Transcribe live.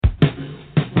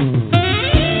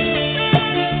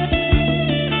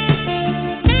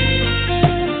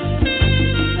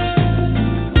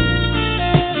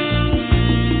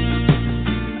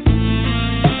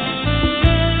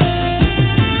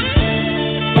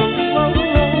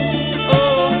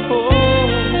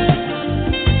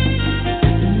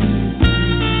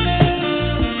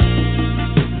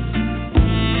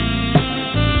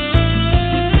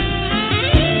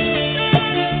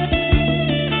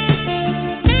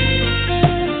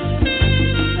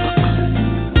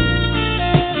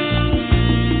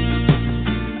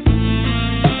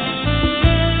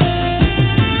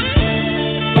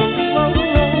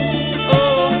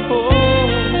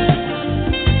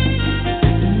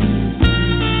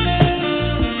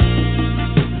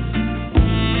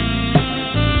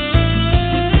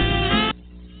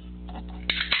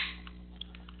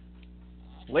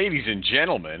ladies and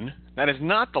gentlemen, that is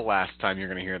not the last time you're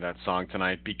going to hear that song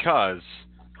tonight because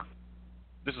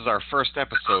this is our first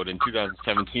episode in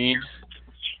 2017.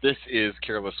 This is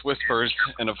Careless Whispers,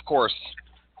 and of course,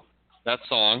 that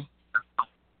song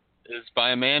is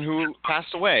by a man who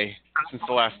passed away since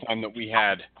the last time that we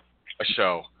had a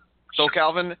show. So,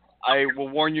 Calvin, I will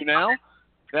warn you now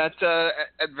that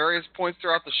at various points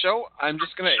throughout the show, I'm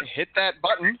just going to hit that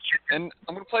button, and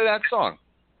I'm going to play that song.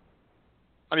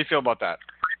 How do you feel about that?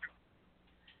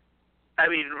 I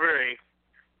mean, Rory,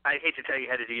 I hate to tell you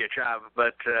how to do your job,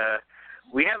 but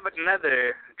we have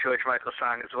another George Michael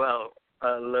song as well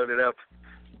loaded up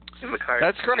in the car.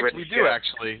 That's correct. We do,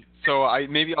 actually. So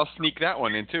maybe I'll sneak that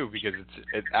one in, too, because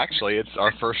it's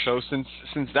our first show since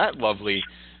that lovely,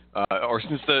 or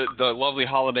since the lovely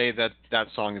holiday that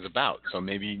song is about. So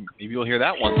maybe you'll hear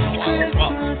that once in a while as well.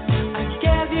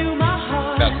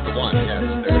 That's the one, yes.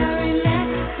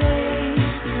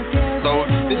 So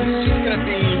this is just going to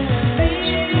be...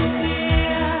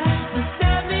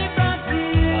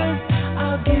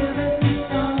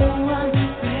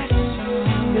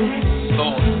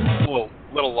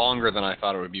 a little longer than I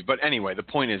thought it would be. But anyway, the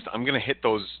point is I'm going to hit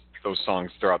those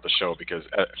songs throughout the show because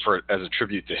as a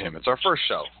tribute to him. It's our first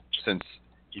show since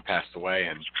he passed away.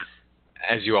 And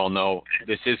as you all know,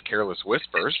 this is Careless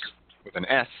Whispers with an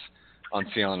S on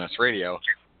CLNS Radio.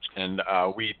 And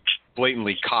we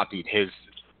blatantly copied his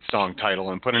song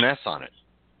title and put an S on it.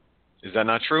 Is that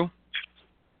not true?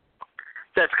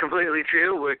 That's completely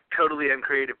true. We're totally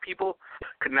uncreative people.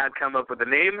 Could not come up with a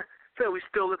name, so we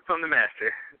stole it from the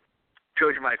master.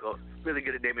 George Michael, really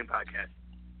good at naming podcasts.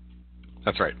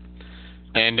 That's right.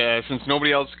 And since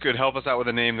nobody else could help us out with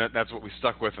a name, that's what we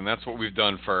stuck with, and that's what we've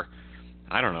done for,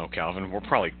 I don't know, Calvin, we're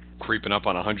probably creeping up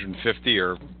on 150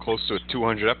 or close to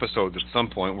 200 episodes at some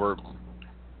point. We're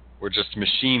just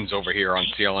machines over here on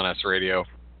CLNS Radio.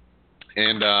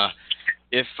 And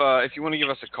if you want to give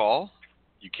us a call,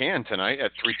 you can tonight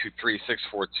at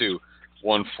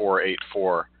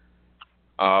 323-642-1484.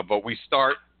 But we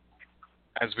start,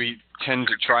 as we tend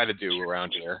to try to do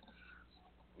around here,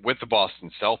 with the Boston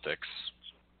Celtics,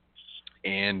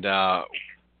 and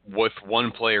with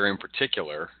one player in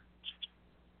particular,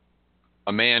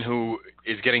 a man who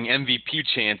is getting MVP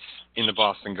chance in the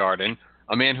Boston Garden,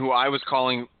 a man who I was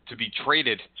calling to be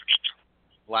traded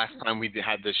last time we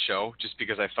had this show, just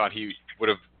because I thought he would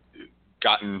have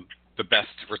gotten the best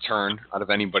return out of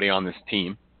anybody on this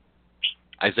team.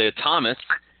 Isaiah Thomas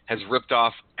has ripped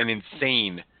off an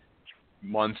insane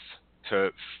month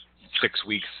to 6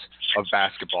 weeks of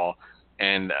basketball,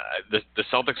 and the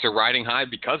Celtics are riding high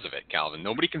because of it, Calvin.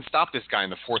 Nobody can stop this guy in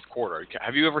the fourth quarter.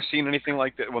 Have you ever seen anything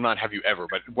like that? Well, not have you ever,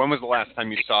 but when was the last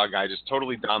time you saw a guy just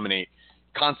totally dominate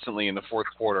constantly in the fourth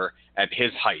quarter at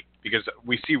his height? Because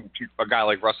we see a guy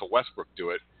like Russell Westbrook do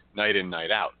it night in,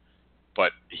 night out.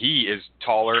 But he is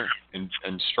taller and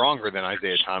stronger than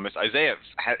Isaiah Thomas. Isaiah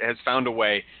has found a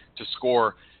way to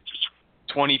score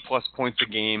 20-plus points a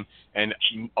game, and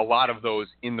a lot of those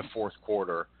in the fourth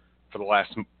quarter for the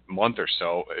last month or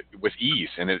so with ease,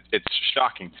 and it's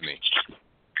shocking to me.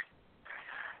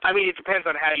 I mean, it depends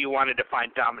on how you want to define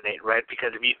dominate, right?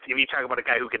 Because if you talk about a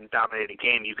guy who can dominate a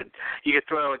game, you could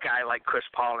throw a guy like Chris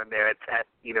Paul in there at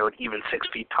even 6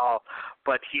 feet tall,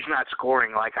 but he's not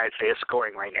scoring like Isaiah's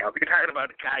scoring right now. If you're talking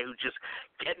about a guy who's just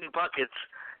getting buckets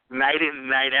night in,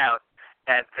 night out,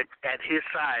 at his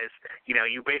size,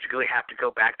 you basically have to go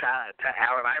back to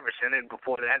Allen Iverson, and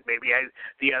before that, maybe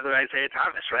the other Isaiah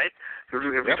Thomas, right? If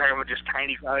you're talking about just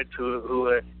tiny guys who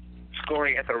are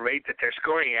scoring at the rate that they're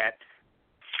scoring at,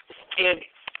 and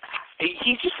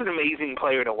he's just an amazing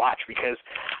player to watch because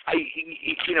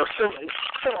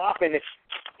so often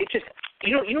it's just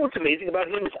you know what's amazing about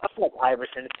him is unlike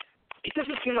Iverson, it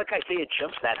doesn't seem like Isaiah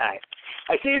jumps that high.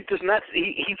 Isaiah does not.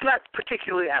 He's not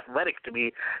particularly athletic to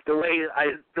me. The way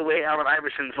Allen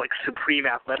Iverson's like supreme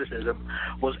athleticism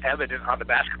was evident on the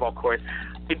basketball court.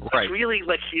 It's really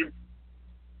like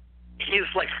his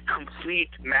like complete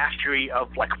mastery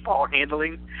of like ball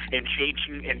handling and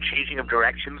changing of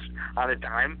directions on a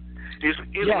dime is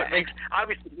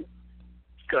obviously.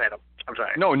 Go ahead. I'm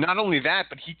sorry. No, not only that,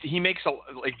 but he makes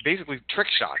basically trick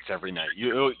shots every night.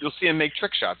 You'll see him make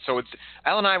trick shots. So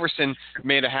Allen Iverson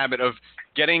made a habit of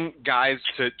getting guys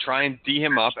to try and D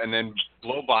him up and then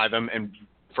blow by them and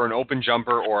for an open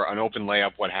jumper or an open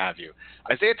layup, what have you.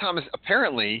 Isaiah Thomas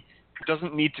apparently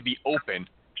doesn't need to be open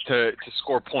to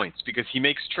score points because he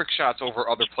makes trick shots over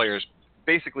other players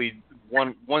basically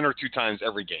one or two times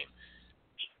every game.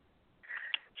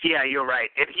 Yeah, you're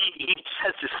right. And he just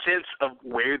has a sense of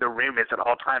where the rim is at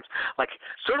all times. Like,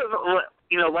 sort of,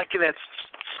 like in that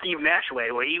Steve Nash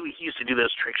way, where he used to do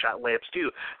those trick shot layups too.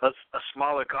 A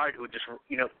smaller guard who would just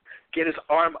get his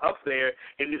arm up there,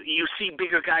 and you see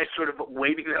bigger guys sort of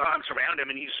waving their arms around him,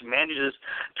 and he just manages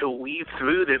to weave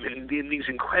through them in these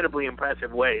incredibly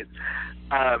impressive ways.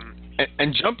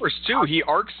 And jumpers too. He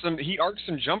arcs some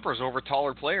jumpers over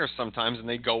taller players sometimes, and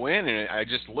they go in, and I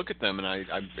just look at them, and I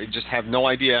just have no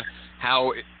idea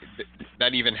how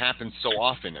that even happens so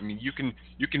often. I mean, you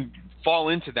can fall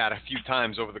into that a few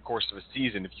times over the course of a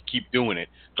season if you keep doing it.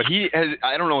 But he has,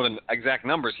 I don't know the exact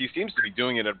numbers. He seems to be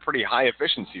doing it at a pretty high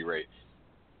efficiency rate.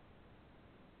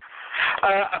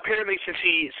 Apparently, since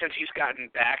he's gotten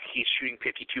back, he's shooting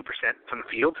 52% from the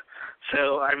field.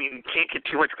 So, I mean, can't get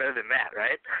too much better than that,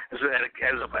 right? As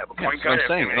a point guard. That's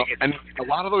what I'm saying. And a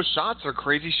lot of those shots are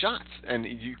crazy shots, and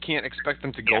you can't expect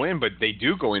them to go in, but they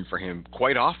do go in for him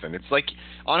quite often. It's like,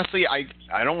 honestly,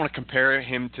 I don't want to compare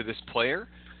him to this player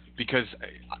because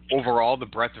overall the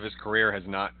breadth of his career has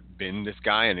not been this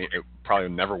guy, and it probably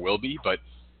never will be, but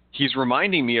he's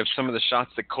reminding me of some of the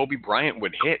shots that Kobe Bryant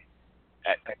would hit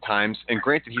at times, and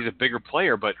granted he's a bigger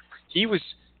player, but he was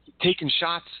taking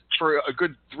shots for a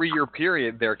good 3-year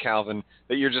period there, Calvin,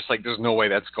 that you're just like, there's no way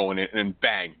that's going in, and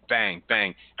bang, bang,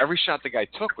 bang. Every shot the guy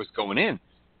took was going in.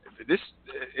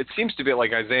 It seems to be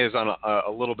like Isaiah's on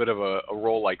a little bit of a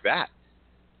roll like that.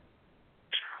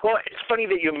 Well, it's funny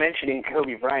that you're mentioning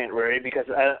Kobe Bryant, Rory, because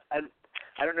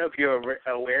I don't know if you're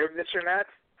aware of this or not,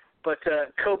 but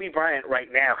Kobe Bryant right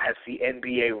now has the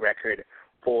NBA record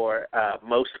for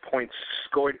most points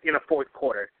scored in a fourth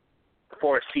quarter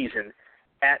for a season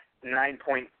at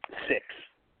 9.6,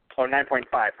 or 9.5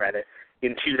 rather,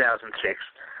 in 2006.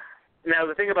 Now,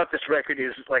 the thing about this record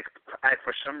is, like,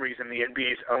 for some reason, the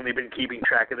NBA's only been keeping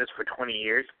track of this for 20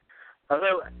 years.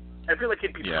 Although, I feel like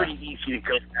it'd be pretty easy to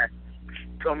go back.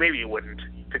 Well, maybe it wouldn't.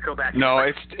 To go back. No,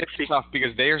 it's tough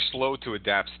because they are slow to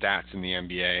adapt stats in the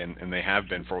NBA, and they have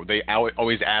been they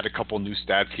always add a couple new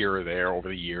stats here or there over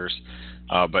the years.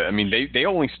 But I mean, they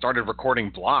only started recording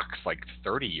blocks like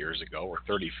 30 years ago or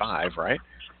 35, right?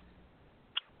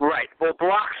 Right. Well,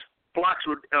 blocks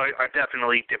are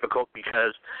definitely difficult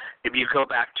because if you go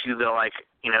back to the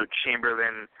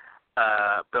Chamberlain,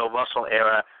 Bill Russell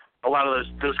era, a lot of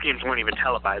those games weren't even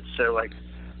televised. So like.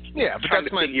 Yeah, but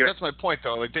that's my point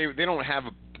though. Like they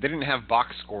didn't have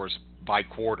box scores by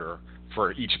quarter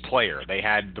for each player. They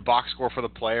had the box score for the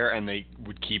player, and they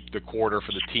would keep the quarter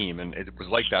for the team, and it was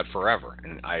like that forever.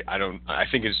 And I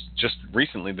think it's just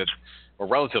recently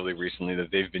relatively recently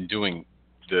that they've been doing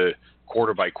the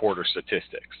quarter by quarter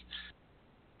statistics.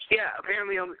 Yeah,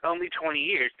 apparently only 20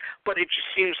 years, but it just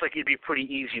seems like it'd be pretty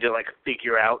easy to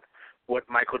figure out what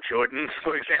Michael Jordan,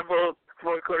 for example,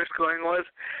 fourth quarter scoring was.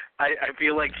 I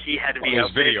feel like he had to be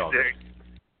out there.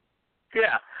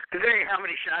 Yeah, considering how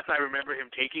many shots I remember him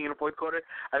taking in the fourth quarter,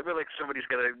 I feel like somebody's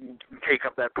going to take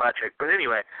up that project. But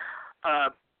anyway,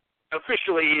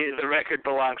 officially the record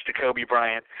belongs to Kobe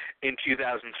Bryant in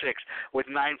 2006 with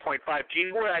 9.5. Do you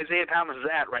know where Isaiah Thomas is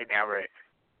at right now, Ray?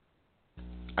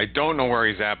 I don't know where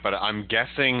he's at, but I'm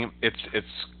guessing it's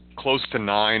close to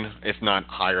 9, if not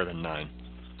higher than 9.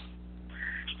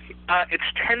 It's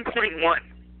 10.1.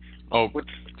 Oh,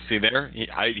 see there?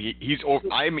 He's.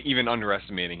 I'm even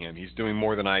underestimating him. He's doing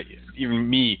more than even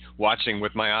me watching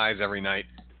with my eyes every night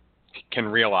can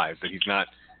realize that he's not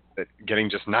getting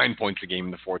just 9 points a game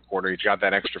in the fourth quarter. He's got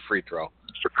that extra free throw.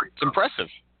 It's impressive.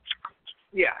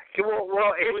 Yeah,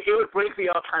 well, it would break the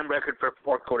all-time record for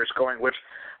fourth quarter scoring, which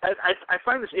I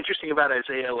find this interesting about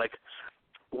Isaiah, like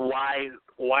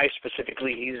why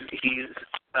specifically he's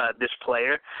this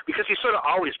player, because he's sort of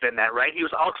always been that, right? He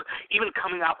was also, even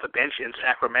coming off the bench in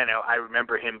Sacramento, I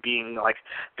remember him being like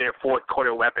their fourth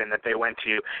quarter weapon that they went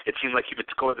to. It seemed like he would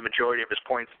score the majority of his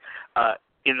points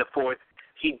in the fourth.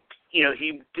 He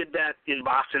did that in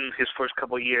Boston his first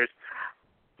couple of years.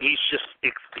 He's just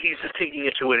taking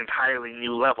it to an entirely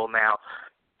new level now.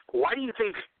 Why do you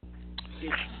think?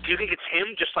 Do you think it's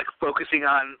him just focusing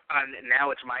on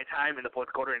now it's my time in the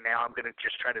fourth quarter, and now I'm going to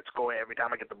just try to score every time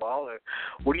I get the ball? Or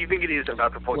what do you think it is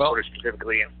about the fourth quarter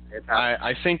specifically?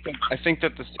 I think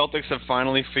that the Celtics have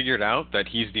finally figured out that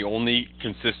he's the only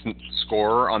consistent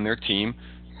scorer on their team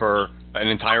for an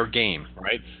entire game,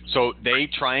 right? So they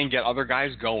try and get other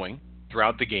guys going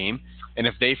throughout the game, and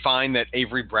if they find that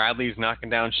Avery Bradley's knocking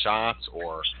down shots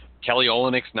or Kelly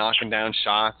Olynyk's knocking down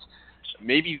shots,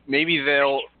 maybe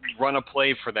they'll run a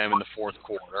play for them in the fourth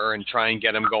quarter and try and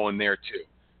get them going there too.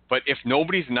 But if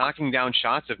nobody's knocking down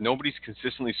shots, if nobody's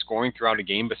consistently scoring throughout a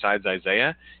game besides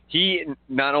Isaiah, he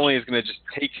not only is going to just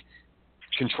take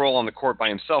control on the court by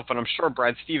himself, but I'm sure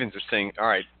Brad Stevens is saying, all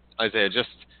right, Isaiah, just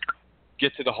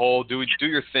get to the hole, do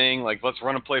your thing. Let's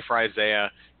run a play for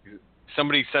Isaiah.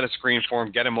 somebody set a screen for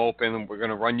him, get him open, we're going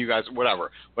to run you guys, whatever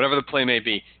the play may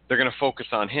be, they're going to focus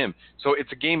on him. So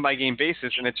it's a game-by-game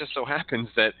basis, and it just so happens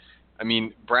that, I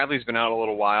mean, Bradley's been out a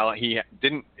little while. He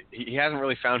hasn't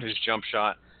really found his jump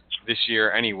shot this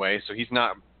year anyway, so he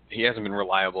hasn't been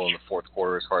reliable in the fourth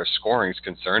quarter as far as scoring is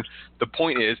concerned. The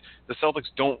point is, the Celtics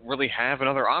don't really have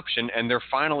another option, and they're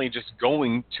finally just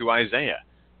going to Isaiah.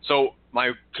 So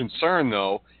my concern,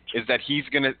 though, is that he's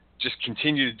going to just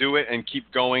continue to do it and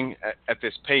keep going at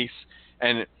this pace,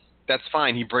 and that's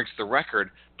fine. He breaks the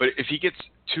record. But if he gets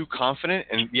too confident,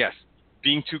 and yes,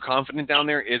 being too confident down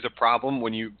there is a problem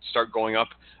when you start going up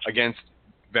against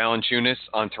Valanciunas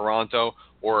on Toronto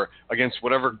or against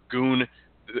whatever goon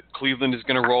Cleveland is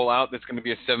going to roll out that's going to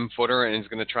be a 7-footer and is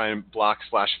going to try and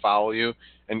block/foul you.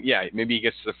 And, yeah, maybe he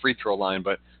gets to the free throw line,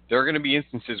 but there are going to be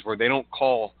instances where they don't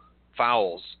call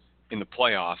fouls in the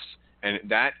playoffs, and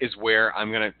that is where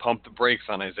I'm going to pump the brakes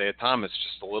on Isaiah Thomas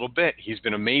just a little bit. He's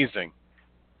been amazing.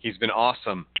 He's been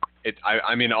awesome.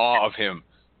 I'm in awe of him.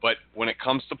 But when it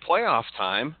comes to playoff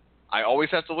time, I always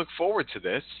have to look forward to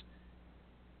this.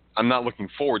 I'm not looking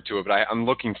forward to it, but I'm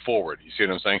looking forward. You see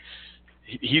what I'm saying?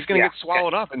 He's going to get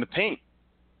swallowed up in the paint,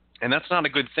 and that's not a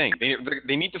good thing.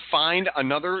 They need to find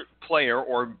another player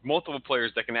or multiple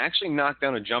players that can actually knock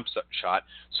down a jump shot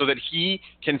so that he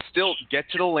can still get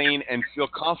to the lane and feel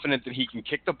confident that he can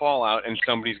kick the ball out and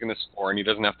somebody's going to score and he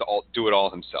doesn't have to do it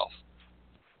all himself.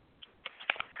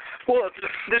 Well,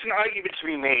 there's an argument to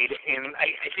be made, and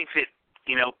I think that,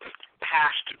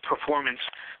 past performance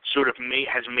sort of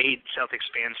has made Celtics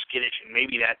fans skittish, and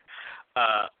maybe that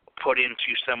put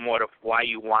into somewhat of why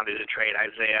you wanted to trade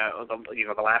Isaiah,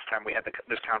 the last time we had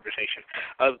this conversation,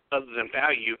 other than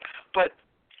value. But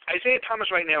Isaiah Thomas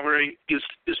right now is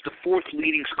the fourth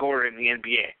leading scorer in the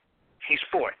NBA. He's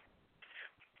fourth.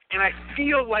 And I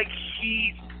feel like it's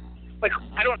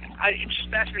just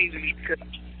fascinating to me because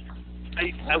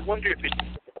I wonder if it's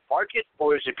the market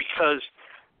or is it because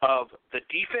of the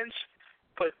defense.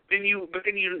 But then you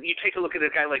take a look at a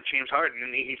guy like James Harden,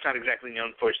 and he's not exactly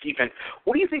known for his defense.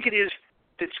 What do you think it is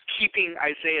that's keeping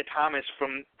Isaiah Thomas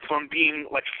from being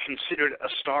considered a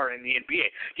star in the NBA?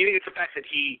 Do you think it's the fact that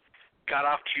he got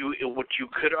off to what you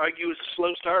could argue is a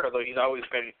slow start, although he's always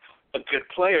been a good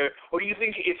player, or do you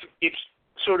think it's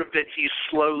sort of that he's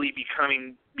slowly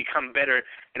become better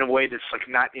in a way that's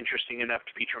not interesting enough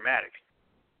to be dramatic?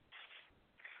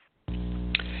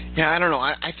 Yeah, I don't know.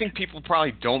 I think people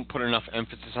probably don't put enough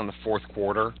emphasis on the fourth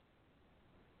quarter.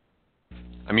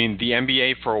 I mean, the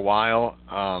NBA for a while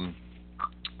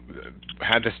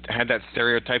had that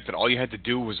stereotype that all you had to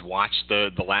do was watch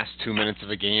the last 2 minutes of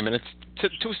a game, and it's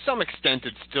to some extent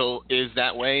it still is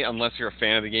that way. Unless you're a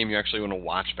fan of the game, you actually want to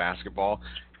watch basketball.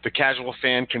 The casual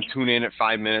fan can tune in at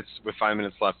 5 minutes with 5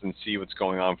 minutes left and see what's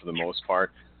going on for the most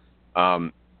part.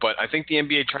 But I think the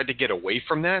NBA tried to get away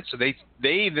from that, so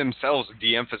they themselves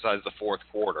de-emphasized the fourth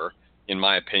quarter, in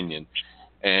my opinion.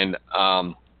 And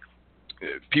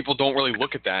people don't really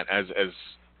look at that as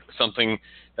something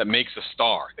that makes a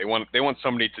star. They want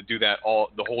somebody to do that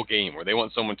the whole game, or they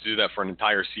want someone to do that for an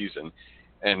entire season,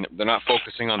 and they're not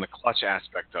focusing on the clutch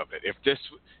aspect of it. If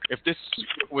this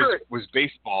was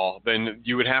baseball, then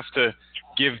you would have to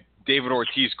give David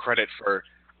Ortiz credit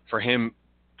for him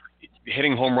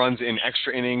hitting home runs in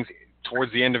extra innings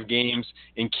towards the end of games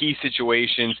in key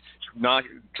situations, not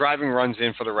driving runs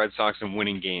in for the Red Sox and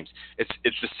winning games.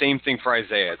 It's the same thing for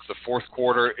Isaiah. It's the fourth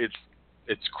quarter.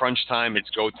 It's crunch time. It's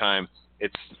go time.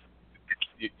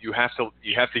 You have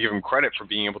to give him credit for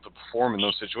being able to perform in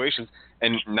those situations,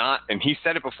 and he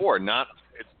said it before.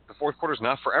 The fourth quarter is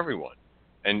not for everyone,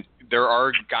 and there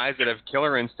are guys that have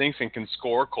killer instincts and can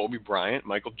score. Kobe Bryant,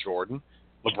 Michael Jordan,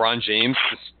 LeBron James,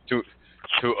 to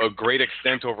a great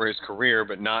extent over his career,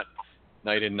 but not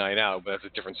night in, night out. But that's a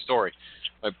different story.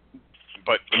 But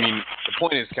I mean, the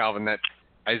point is, Calvin, that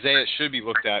Isaiah should be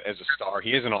looked at as a star.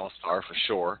 He is an all-star for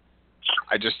sure.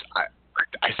 I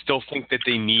still think that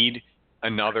they need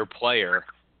another player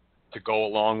to go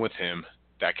along with him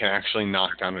that can actually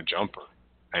knock down a jumper.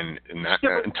 And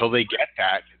until they get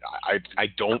that, I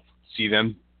don't see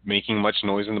them making much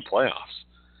noise in the playoffs.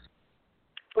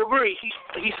 Well, Murray,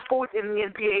 he's fourth in the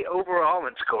NBA overall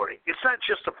in scoring. It's not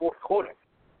just the fourth quarter.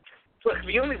 Look,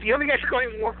 the only guys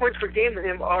scoring more points per game than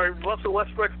him are Russell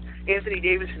Westbrook, Anthony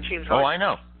Davis, and James Harden. Oh, I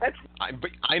know.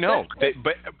 I know.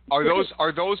 But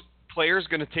are those players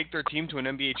going to take their team to an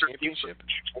NBA championship?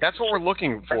 That's what we're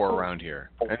looking for around here,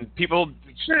 and people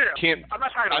can't. I'm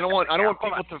not talking about I don't want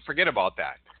people to forget about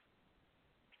that.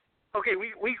 Okay,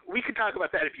 we can talk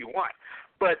about that if you want,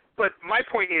 But my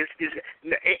point is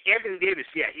Anthony Davis,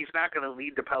 yeah, he's not going to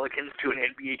lead the Pelicans to an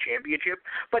NBA championship,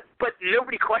 but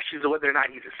nobody questions whether or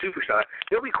not he's a superstar.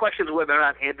 Nobody questions whether or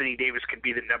not Anthony Davis can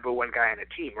be the number one guy on a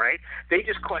team, right? They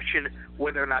just question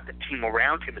whether or not the team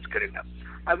around him is good enough.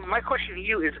 My question to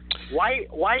you is, why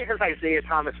has Isaiah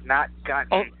Thomas not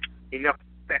gotten enough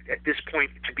at this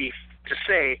point to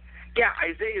say, yeah,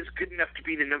 Isaiah is good enough to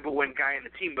be the number one guy on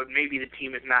the team, but maybe the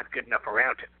team is not good enough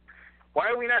around him? Why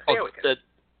are we not there with him?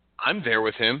 I'm there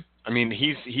with him. I mean,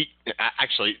 he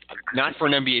actually not for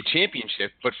an NBA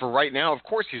championship, but for right now, of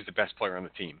course, he's the best player on the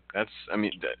team. That's well,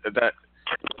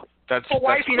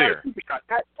 why is he clear.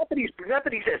 Not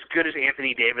that he's as good as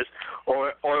Anthony Davis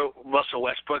or Russell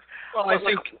Westbrook. Well, I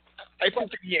think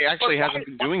that he actually hasn't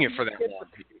been doing it for that long.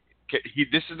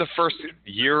 This is the first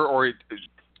year or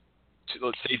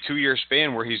let's say 2-year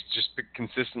span where he's just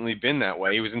consistently been that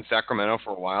way. He was in Sacramento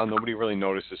for a while. Nobody really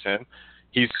notices him.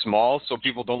 He's small, so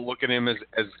people don't look at him as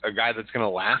a guy that's going to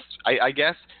last. I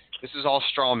guess this is all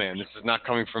straw man. This is not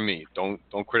coming from me. Don't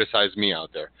criticize me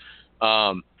out there.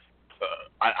 I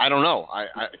don't know.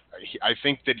 I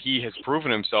think that he has proven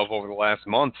himself over the last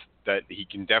month that he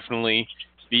can definitely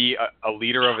be a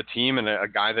leader of a team and a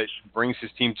guy that brings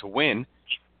his team to win.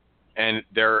 And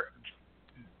they're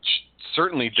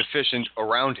certainly deficient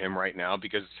around him right now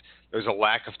because there's a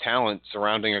lack of talent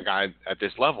surrounding a guy at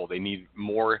this level. They need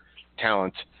more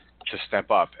talent to step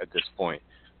up at this point,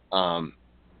 or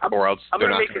else they're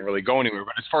not going to really go anywhere.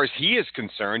 But as far as he is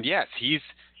concerned, yes, he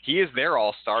is their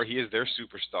all-star. He is their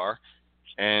superstar.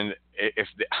 And if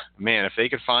they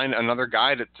could find another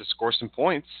guy to score some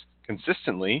points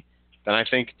consistently, then I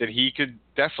think that he could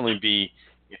definitely be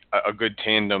a good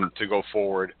tandem to go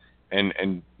forward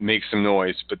and make some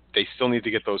noise. But they still need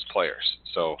to get those players.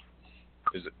 So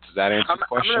does that answer the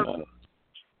question?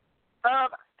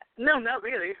 No, not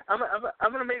really. I'm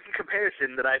going to make a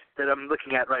comparison that I'm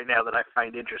looking at right now that I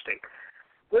find interesting.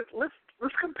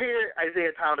 Let's compare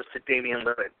Isaiah Thomas to Damian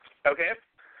Lillard, okay?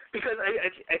 Because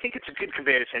I think it's a good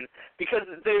comparison because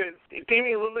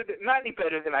Damian Lillard not any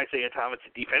better than Isaiah Thomas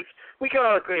at defense. We can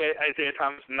all agree Isaiah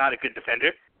Thomas is not a good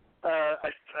defender.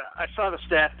 I saw the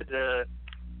stat that the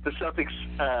Celtics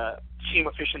team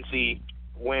efficiency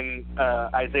when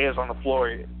Isaiah's on the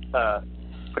floor.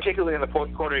 Particularly in the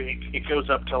fourth quarter, it goes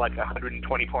up to like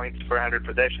 120 points per 100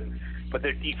 possessions, but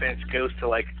their defense goes to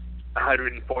like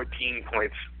 114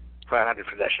 points per 100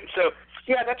 possessions. So,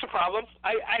 yeah, that's a problem.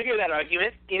 I hear that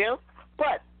argument,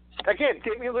 But, again,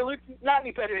 Damian Lillard, not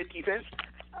any better at defense.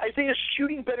 Isaiah's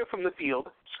shooting better from the field,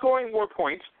 scoring more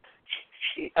points,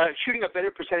 shooting a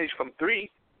better percentage from three,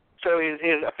 so his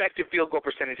effective field goal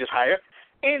percentage is higher,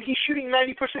 and he's shooting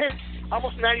 90%,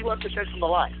 almost 91% from the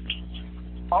line.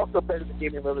 Also better than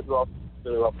Damian Lillard, who also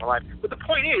really well from the line. But the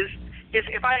point is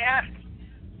if I asked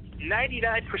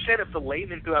 99% of the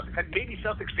laymen throughout the country, maybe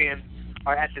Celtics fans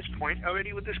are at this point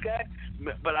already with this guy,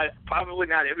 but probably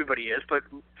not everybody is, but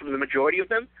for the majority of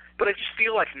them. But I just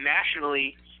feel like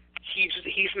nationally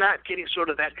he's not getting sort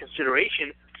of that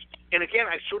consideration. And again,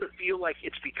 I sort of feel like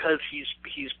it's because he's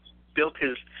built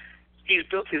his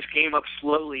game up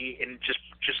slowly and just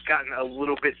gotten a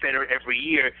little bit better every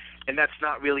year, and that's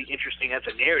not really interesting as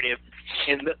a narrative.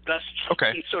 And thus,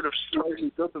 he sort of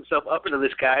slowly built himself up into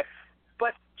this guy.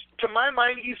 But to my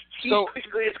mind, he's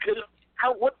basically as good.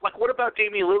 What about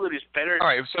Damian Lillard is better? All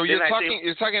right, so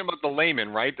you're talking about the layman,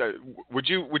 right? Would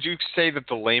you say that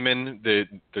the layman, the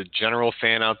general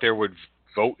fan out there, would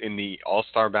vote in the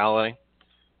All-Star ballot?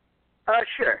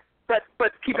 Sure, but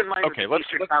keep in mind the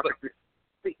Eastern Conference.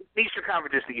 The Eastern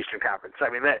Conference is the Eastern Conference.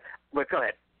 I mean that. But go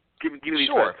ahead. Give me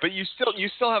sure, but you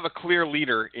still have a clear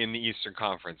leader in the Eastern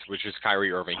Conference, which is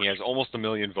Kyrie Irving. He has almost 1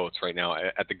 million votes right now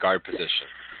at the guard position.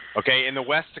 Okay, in the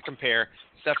West to compare,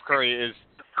 Steph Curry is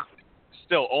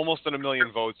still almost at 1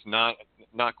 million votes, not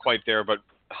quite there, but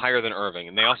higher than Irving.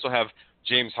 And they also have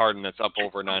James Harden that's up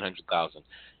over 900,000.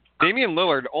 Damian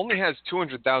Lillard only has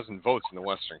 200,000 votes in the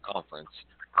Western Conference,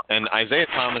 and Isaiah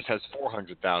Thomas has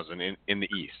 400,000 in the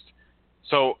East.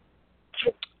 So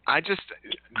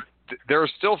there are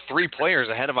still 3 players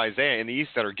ahead of Isaiah in the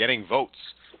East that are getting votes.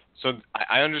 So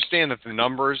I understand that the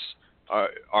numbers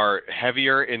are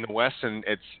heavier in the West, and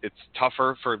it's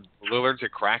tougher for Lillard to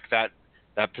crack that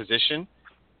position.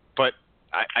 But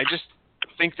I just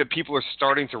think that people are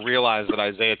starting to realize that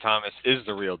Isaiah Thomas is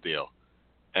the real deal.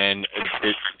 And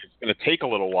it's going to take a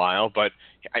little while, but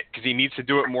because he needs to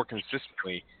do it more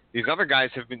consistently. These other guys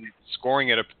have been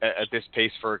scoring at this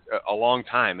pace for a long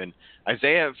time, and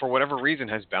Isaiah, for whatever reason,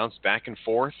 has bounced back and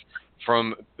forth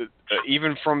from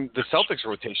even from the Celtics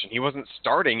rotation. He wasn't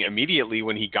starting immediately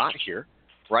when he got here,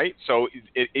 right? So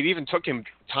it even took him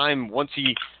time once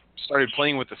he started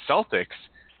playing with the Celtics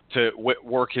to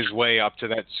work his way up to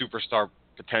that superstar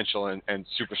potential and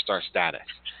superstar status.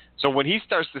 So when he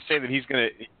starts to say that he's going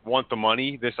to want the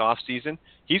money this offseason,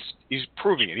 he's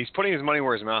proving it. He's putting his money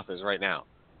where his mouth is right now.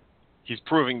 He's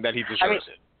proving that he deserves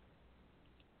it.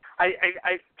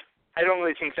 I don't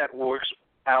really think that works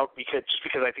out because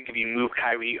I think if you move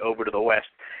Kyrie over to the West,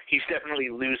 he's definitely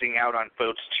losing out on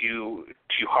votes to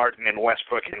Harden and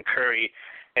Westbrook and Curry,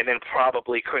 and then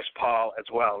probably Chris Paul as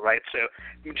well, right? So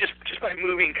just by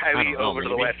moving Kyrie over to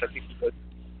the West, I think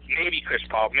maybe Chris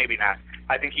Paul, maybe not.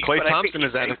 I think Klay Thompson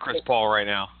is ahead of Chris Paul right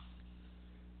now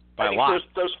by a lot.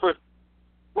 Those first,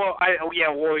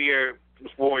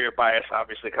 Warrior bias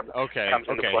obviously comes into play.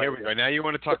 Okay, here we go. Now you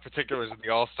want to talk particulars of the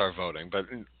All-Star voting, but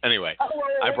anyway,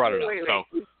 I brought it up.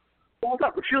 So. Well, I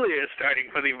thought Pachulia is starting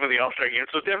for the All-Star game,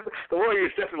 so the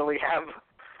Warriors definitely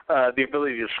have the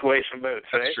ability to sway some votes,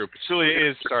 right? That's true.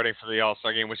 Pachulia is starting for the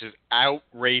All-Star game, which is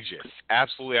outrageous,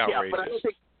 absolutely outrageous. Yeah,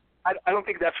 but I don't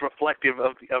think that's reflective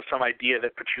of some idea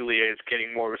that Pachulia is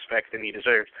getting more respect than he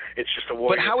deserves. It's just a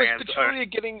Warrior fan.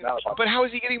 But how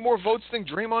is he getting more votes than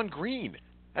Draymond Green?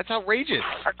 That's outrageous.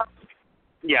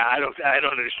 Yeah, I don't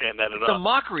understand that at all. It's a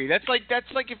mockery. That's like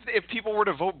if people were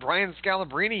to vote Brian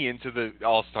Scalabrine into the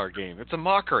All-Star game. It's a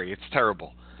mockery. It's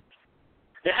terrible.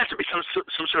 There has to be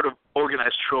some sort of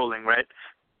organized trolling, right?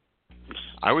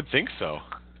 I would think so.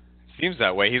 Seems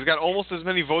that way. He's got almost as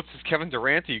many votes as Kevin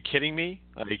Durant. Are you kidding me?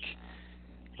 Like,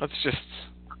 let's just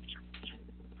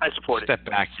step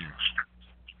back here.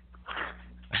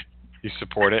 You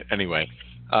support it? Anyway,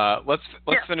 let's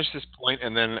finish this point,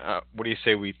 and then what do you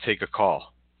say we take a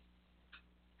call?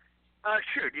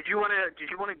 Sure. Did you want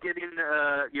to get in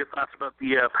your thoughts about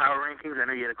the power rankings? I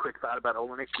know you had a quick thought about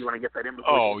Olynyk. Do you want to get that in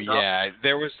before? Oh yeah,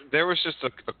 there was just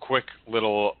a quick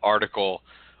little article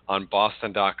on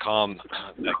Boston.com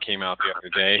that came out the other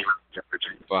day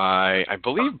by, I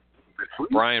believe,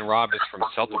 Brian Robbins from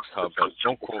Celtics Hub, but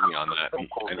don't quote me on that.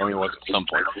 I know he was at some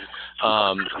point.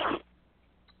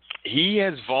 He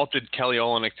has vaulted Kelly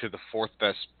Olynyk to the fourth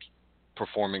best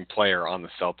performing player on the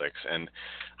Celtics, and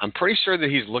I'm pretty sure that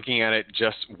he's looking at it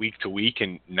just week to week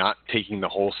and not taking the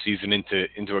whole season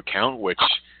into account, which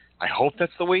I hope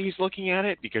that's the way he's looking at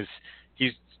it, because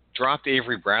he's dropped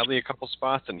Avery Bradley a couple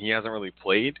spots and he hasn't really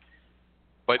played.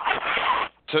 But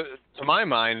to my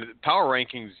mind, power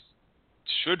rankings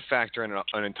should factor in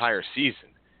an entire season.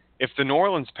 If the New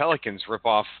Orleans Pelicans rip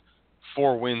off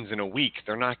 4 wins in a week,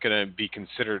 they're not going to be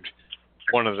considered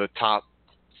one of the top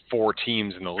 4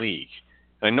 teams in the league.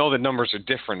 And I know the numbers are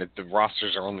different. The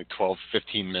rosters are only 12,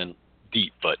 15 men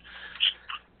deep, but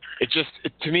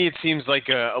to me it seems like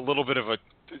a little bit of a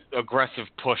aggressive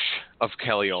push of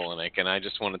Kelly Olynyk, and I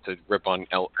just wanted to rip on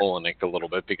Olynyk a little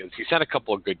bit because he's had a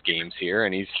couple of good games here,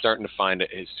 and he's starting to find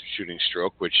his shooting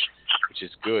stroke, which is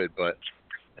good. But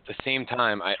at the same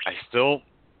time, I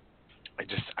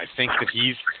think that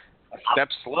he's a step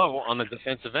slow on the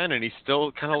defensive end, and he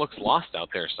still kind of looks lost out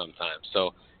there sometimes.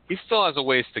 So he still has a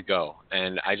ways to go,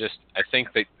 and I think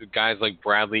that guys like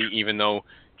Bradley, even though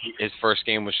his first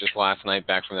game was just last night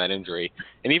back from that injury,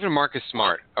 and even Marcus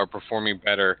Smart are performing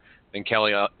better than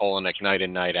Kelly Olynyk night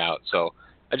in, night out. So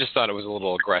I just thought it was a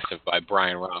little aggressive by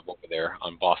Brian Robb over there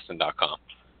on Boston.com.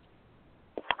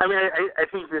 I mean, I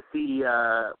think that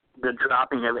the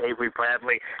dropping of Avery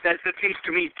Bradley, that seems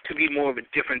to me to be more of a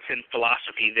difference in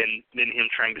philosophy than him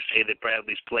trying to say that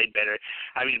Bradley's played better.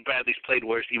 I mean, Bradley's played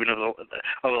worse even over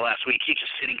the last week. He's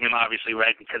just sitting him, obviously,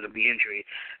 right, because of the injury.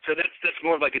 So that's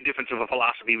more of like a difference of a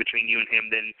philosophy between you and him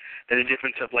than a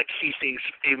difference of, like, he thinks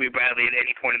Avery Bradley at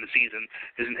any point in the season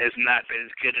has not been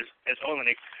as good as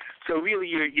Olynyk. So really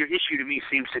your issue to me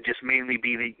seems to just mainly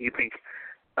be that you think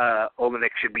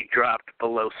Olynyk should be dropped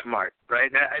below Smart,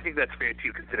 right? I think that's fair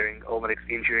too, considering Olynyk's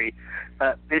injury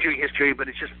history. But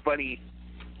it's just funny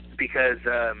because,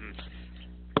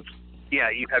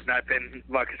 you have not been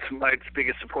Marcus Smart's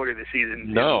biggest supporter this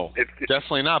season. No,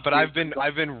 definitely not. But I've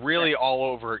been really all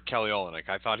over Kelly Olynyk.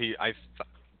 I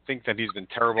think that he's been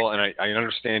terrible, and I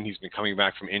understand he's been coming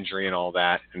back from injury and all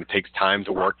that, and it takes time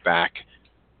to work back.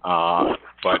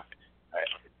 But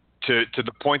to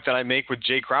the point that I make with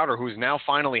Jay Crowder, who's now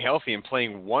finally healthy and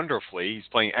playing wonderfully. He's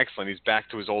playing excellent. He's back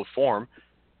to his old form.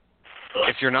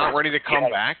 If you're not ready to come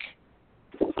back,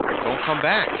 don't come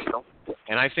back.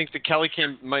 And I think that Kelly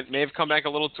may have come back a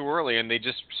little too early, and they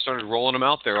just started rolling him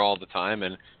out there all the time,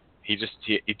 and he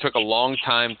took a long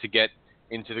time to get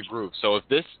into the groove. So if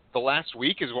the last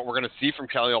week is what we're going to see from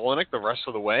Kelly Olynyk the rest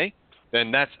of the way,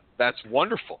 then that's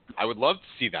wonderful. I would love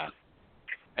to see that.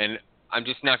 And I'm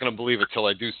just not going to believe it till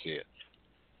I do see it.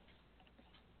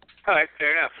 All right,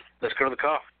 fair enough. Let's go to the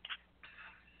call.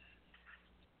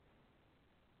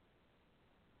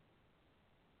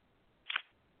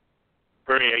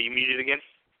 Bernie, are you muted again?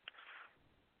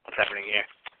 What's happening here?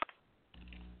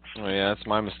 Oh yeah, that's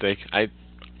my mistake. I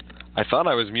thought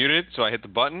I was muted, so I hit the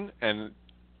button, and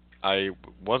I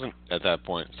wasn't at that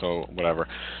point. So whatever.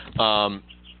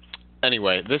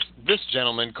 Anyway, this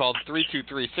gentleman called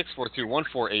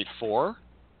 323-642-1484,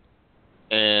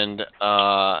 and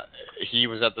he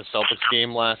was at the Celtics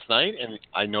game last night, and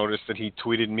I noticed that he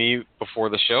tweeted me before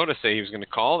the show to say he was going to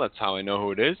call. That's how I know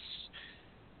who it is.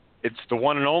 It's the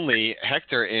one and only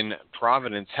Hector in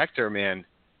Providence. Hector, man,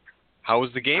 how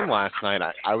was the game last night?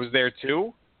 I was there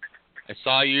too. I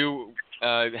saw you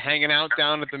hanging out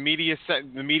down at the media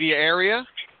area,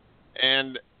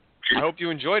 and I hope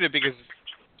you enjoyed it because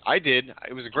I did.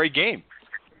 It was a great game.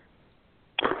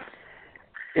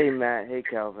 Hey, Matt. Hey,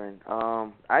 Calvin.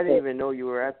 I didn't even know you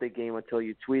were at the game until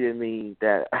you tweeted me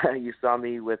that you saw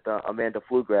me with Amanda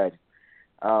Pflugrad.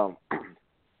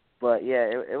 But, yeah,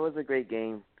 it was a great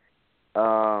game.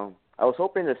 I was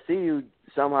hoping to see you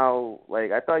somehow.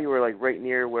 Like, I thought you were, like, right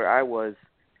near where I was,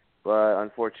 but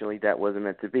unfortunately that wasn't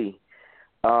meant to be.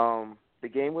 The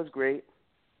game was great.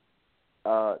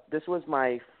 This was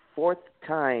my fourth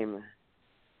time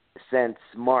since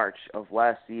March of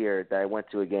last year that I went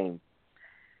to a game.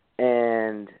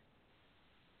 And,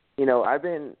 you know, I've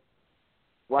been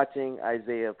watching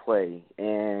Isaiah play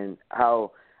and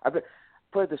how put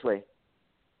it this way.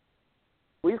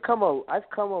 As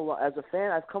a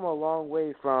fan, I've come a long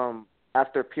way from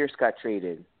after Pierce got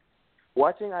traded.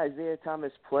 Watching Isaiah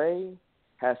Thomas play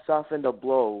has softened the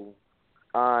blow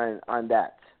on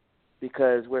that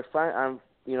because we're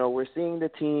seeing the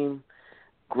team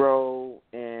grow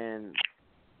and,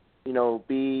 you know,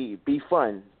 be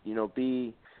fun, you know,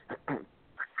 be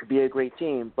a great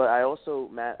team. But I also,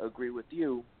 Matt, agree with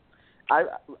you. I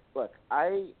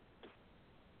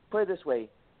put it this way.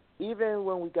 Even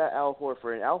when we got Al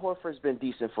Horford, and Al Horford's been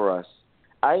decent for us,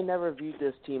 I never viewed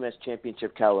this team as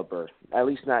championship caliber, at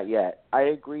least not yet. I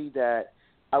agree that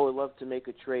I would love to make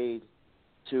a trade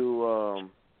to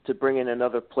bring in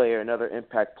another player, another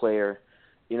impact player,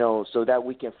 you know, so that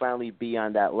we can finally be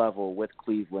on that level with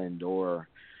Cleveland or,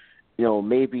 you know,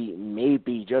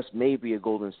 maybe, just maybe a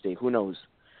Golden State. Who knows?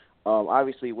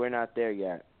 Obviously, we're not there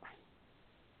yet.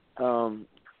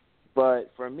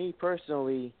 But for me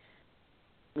personally,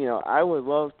 you know, I would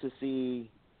love to see.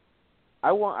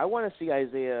 I want to see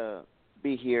Isaiah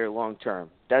be here long term.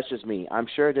 That's just me. I'm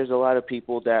sure there's a lot of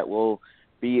people that will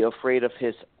be afraid of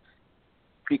his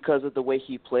because of the way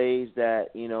he plays.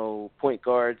 That, you know, point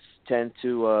guards tend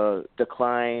to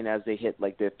decline as they hit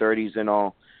like their 30s and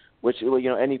all, which, you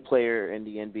know, any player in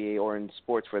the NBA or in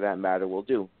sports for that matter will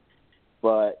do.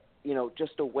 But, you know,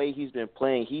 just the way he's been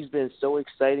playing, he's been so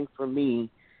exciting for me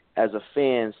as a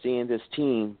fan seeing this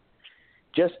team.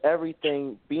 Just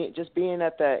everything, being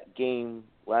at that game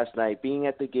last night, being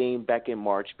at the game back in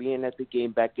March, being at the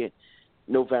game back in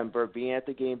November, being at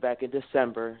the game back in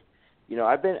December. You know,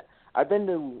 I've been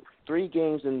to 3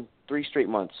 games in 3 straight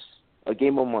months, a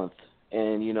game a month,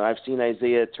 and, you know, I've seen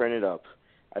Isaiah turn it up.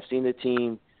 I've seen the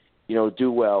team, you know,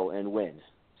 do well and win.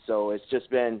 So it's just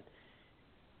been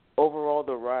overall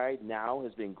the ride now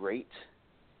has been great,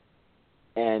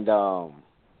 and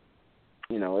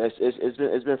you know, it's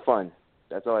been fun.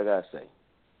 That's all I gotta say.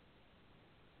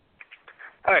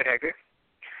 All right, Hector.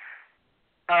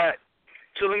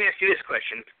 So let me ask you this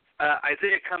question.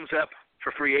 Isaiah comes up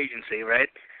for free agency, right?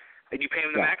 Are you paying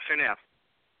him the max or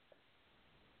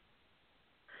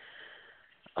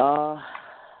no?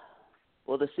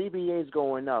 Well, the CBA is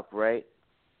going up, right?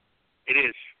 It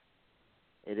is.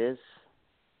 It is?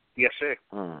 Yes, sir.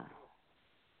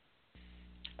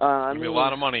 I mean, a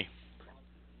lot of money.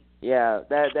 Yeah,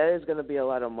 that is going to be a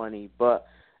lot of money. But,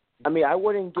 I mean, I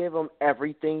wouldn't give him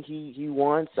everything he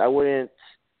wants. I wouldn't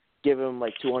give him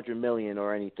like $200 million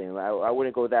or anything. I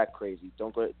wouldn't go that crazy.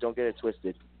 Don't get it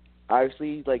twisted.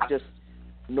 Obviously, like just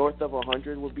north of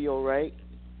 100 would be all right.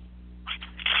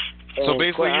 So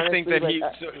basically, you honestly, think that like,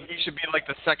 he should be like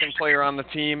the second player on the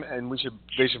team, and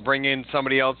they should bring in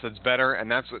somebody else that's better,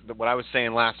 and that's what I was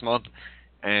saying last month.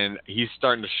 And he's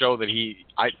starting to show that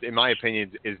in my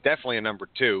opinion, is definitely a number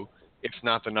 2, if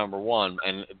not the number 1.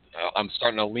 And I'm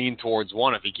starting to lean towards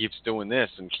 1 if he keeps doing this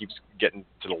and keeps getting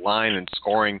to the line and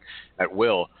scoring at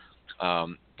will.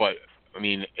 But I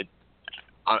mean,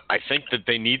 I think that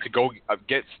they need to go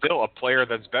get still a player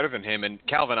that's better than him. And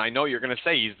Calvin, I know you're going to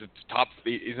say he's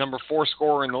number 4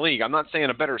 scorer in the league. I'm not saying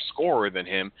a better scorer than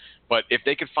him, but if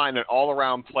they could find an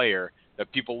all-around player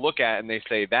that people look at and they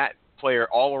say that player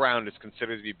all around is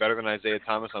considered to be better than Isaiah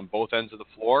Thomas on both ends of the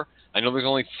floor. I know there's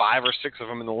only 5 or 6 of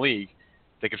them in the league.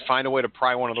 They could find a way to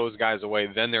pry one of those guys away,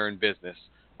 then they're in business.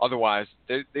 Otherwise,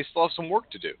 they still have some work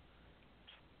to do.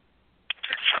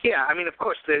 Yeah, I mean, of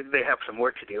course they have some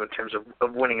work to do in terms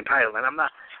of winning a title, and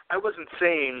I wasn't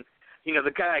saying,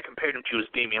 the guy I compared him to is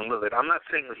Damian Lillard. I'm not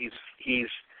saying that he's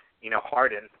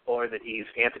Harden or that he's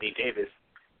Anthony Davis,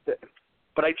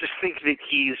 but I just think that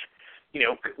he's,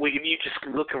 when you just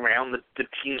look around the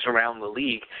teams around the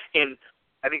league, and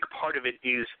I think part of it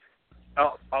is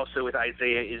also with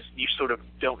Isaiah is you sort of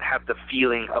don't have the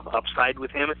feeling of upside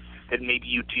with him that maybe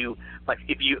you do. Like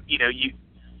if you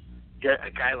get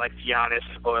a guy like Giannis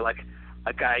or like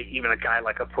a guy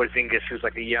like a Porzingis who's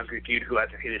like a younger dude who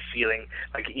hasn't hit his ceiling,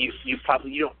 like you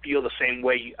don't feel the same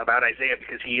way about Isaiah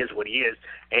because he is what he is,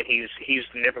 and he's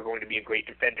never going to be a great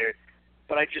defender.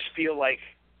 But I just feel like,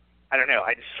 I don't know,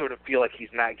 I just sort of feel like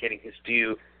he's not getting his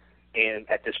due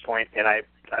at this point, and I'm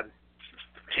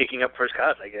taking up for his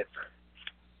cause, I guess.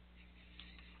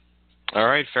 All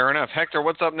right, fair enough. Hector,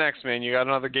 what's up next, man? You got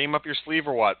another game up your sleeve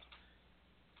or what?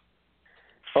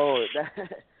 Oh,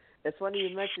 it's funny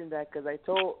you mentioned that because I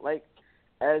told,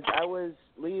 as I was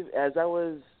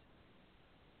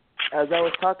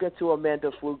talking to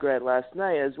Amanda Pflugrad last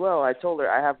night as well, I told her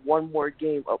I have one more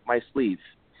game up my sleeve.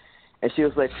 And she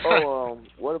was like,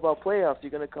 what about playoffs?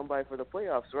 You're going to come by for the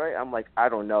playoffs, right? I'm like, I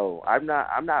don't know. I'm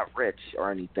not rich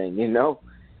or anything, And,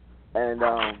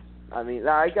 I mean,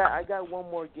 I got one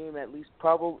more game at least,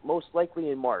 probably, most likely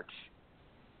in March.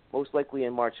 Most likely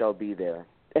in March I'll be there.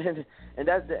 And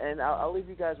I'll leave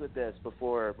you guys with this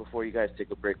before you guys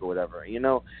take a break or whatever.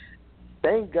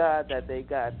 Thank God that they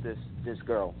got this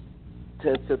girl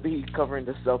to be covering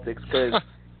the Celtics because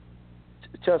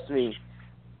trust me,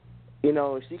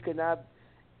 she could not.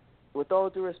 With all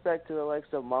due respect to the likes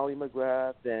of Molly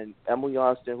McGrath and Emily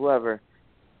Austin, whoever,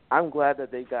 I'm glad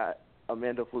that they got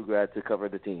Amanda Pflugrad to cover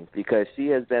the team because she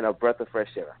has been a breath of fresh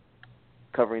air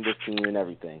covering this team and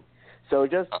everything. So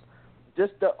just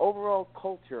the overall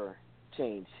culture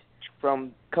change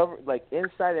from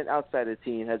inside and outside the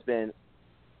team has been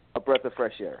a breath of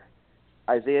fresh air.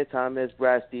 Isaiah Thomas,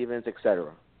 Brad Stevens,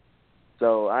 etc.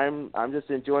 So I'm just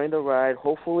enjoying the ride.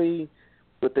 Hopefully,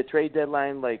 with the trade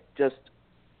deadline just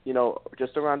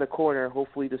around the corner,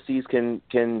 hopefully the C's can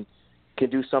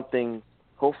do something.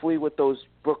 Hopefully with those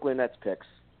Brooklyn Nets picks,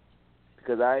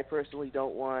 because I personally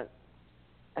don't want.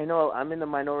 I know I'm in the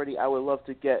minority. I would love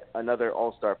to get another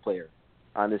All-Star player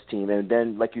on this team, and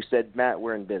then, like you said, Matt,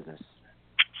 we're in business.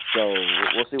 So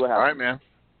we'll see what happens. All right, man.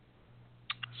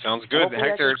 Sounds good, hopefully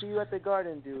Hector. I can see you at the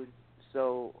Garden, dude.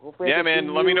 So hopefully. Yeah, I can man. see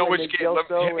Let me know you which and game.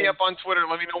 Hit me and... up on Twitter.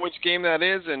 Let me know which game that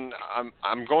is, and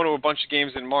I'm going to a bunch of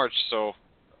games in March, so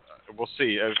we'll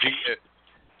see. If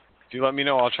you let me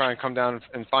know, I'll try and come down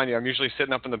and find you. I'm usually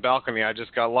sitting up in the balcony. I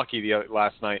just got lucky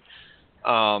last night.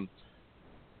 But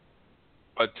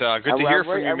good to hear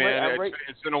from you, man.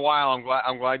 It's been a while.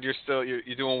 I'm glad you're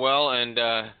doing well, and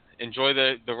enjoy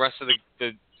the rest of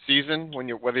the season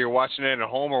whether you're watching it at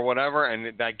home or whatever.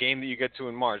 And that game that you get to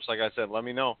in March, like I said, let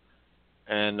me know.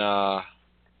 And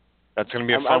that's going to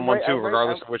be a fun one too,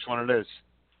 regardless of which one it is.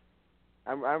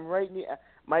 I'm right near.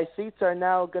 My seats are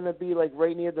now going to be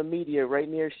right near the media, right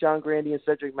near Sean Grande and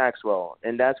Cedric Maxwell,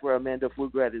 and that's where Amanda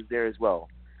Pflugrad is there as well.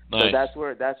 Nice.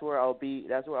 So that's where I'll be.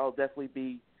 That's where I'll definitely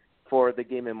be for the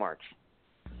game in March.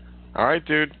 All right,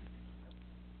 dude.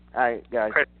 All right,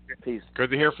 guys. Peace.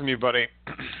 Good to hear from you, buddy.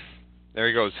 There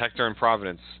he goes, Hector in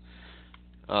Providence,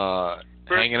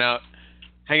 hanging out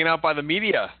by the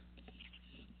media.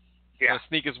 Yeah. Trying to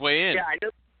sneak his way in. Yeah,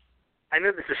 I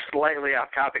know this is slightly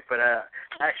off topic, but I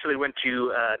actually went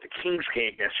to the Kings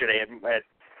game yesterday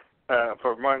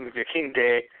for Martin Luther King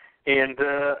Day, and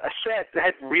I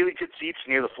had really good seats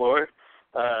near the floor.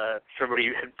 Somebody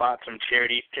had bought some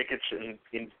charity tickets and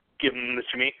given them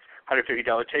to me,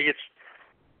 $150 tickets.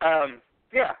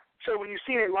 Yeah, so when you've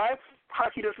seen it live,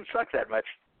 hockey doesn't suck that much.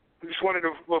 I just wanted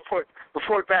to report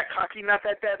back, hockey not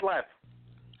that bad live.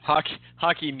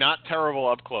 Hockey not terrible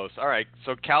up close. All right,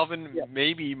 so Calvin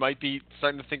maybe might be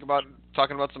starting to think about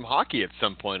talking about some hockey at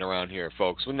some point around here,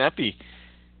 folks. Wouldn't that be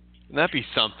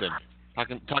something?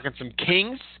 Talking some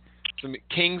Kings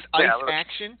ice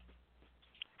action.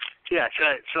 Yeah,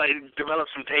 should I develop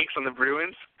some takes on the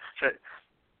Bruins?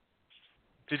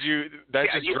 Did you? That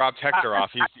just dropped Hector off.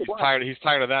 He's tired. He's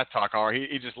tired of that talk. Or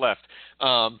he just left.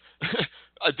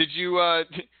 Did you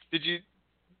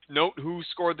note who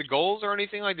scored the goals or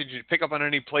anything like? Did you pick up on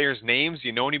any players' names? Do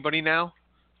you know anybody now?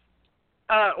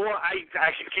 Well, I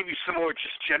can give you some more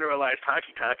just generalized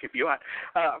hockey talk if you want.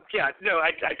 No,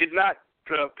 I did not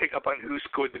pick up on who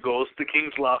scored the goals. The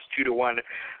Kings lost 2-1.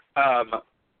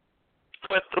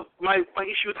 But my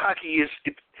issue with hockey is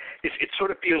it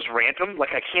sort of feels random.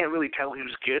 Like I can't really tell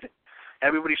who's good.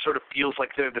 everybody sort of feels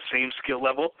like they're the same skill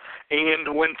level.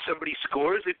 And when somebody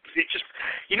scores, it just,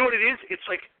 you know what it is? It's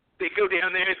like they go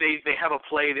down there, they have a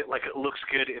play that like it looks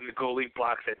good, and the goalie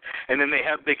blocks it, and then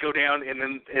they go down, and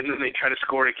then they try to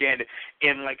score again,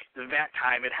 and like that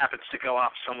time it happens to go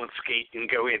off someone's skate and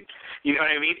go in. You know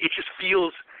what I mean? It just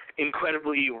feels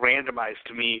incredibly randomized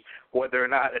to me whether or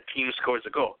not a team scores a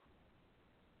goal.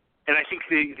 And I think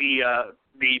the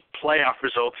playoff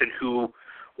results and who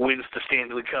wins the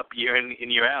Stanley Cup year in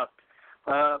and year out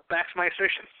backs my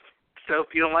assertion. So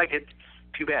if you don't like it,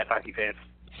 too bad, hockey fans.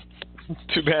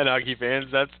 Too bad, hockey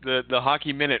fans. That's the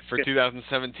Hockey Minute for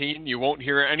 2017. You won't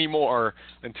hear any more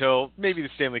until maybe the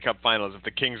Stanley Cup Finals if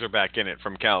the Kings are back in it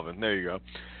from Calvin. There you go.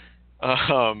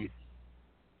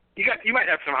 You might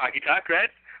have some hockey talk, right?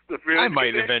 I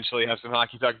might eventually have some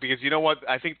hockey talk because you know what?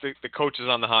 I think the coach is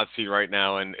on the hot seat right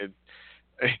now, and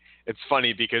it's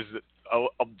funny because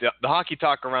the hockey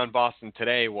talk around Boston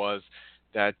today was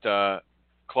that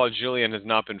Claude Julien has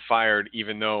not been fired,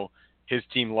 even though his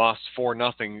team lost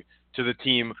 4-0 to the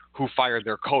team who fired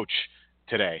their coach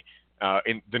today.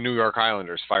 In the New York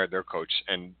Islanders fired their coach,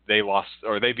 and they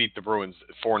beat the Bruins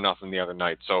 4-0 the other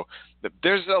night. So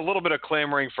there's a little bit of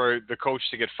clamoring for the coach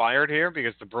to get fired here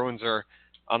because the Bruins are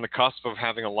on the cusp of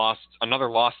having another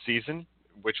lost season,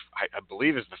 which I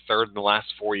believe is the third in the last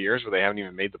 4 years where they haven't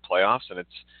even made the playoffs, and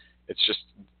it's just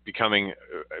becoming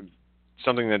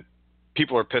something that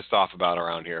people are pissed off about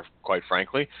around here, quite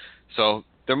frankly. So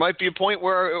there might be a point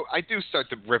where I do start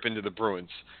to rip into the Bruins,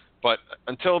 but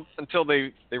until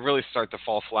they really start to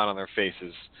fall flat on their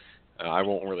faces, I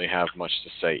won't really have much to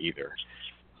say either.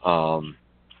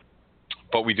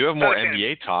 But we do have more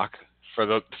NBA talk for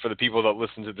the people that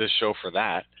listen to this show for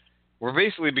that. We're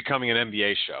basically becoming an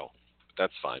NBA show, but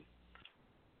that's fine.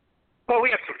 Well, we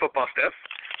have some football stuff.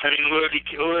 I mean, look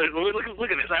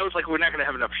at this. I was like, we're not going to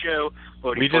have enough show.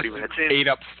 We just ate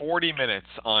up 40 minutes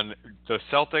on the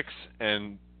Celtics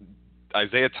and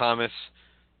Isaiah Thomas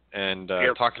and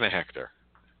talking to Hector.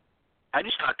 I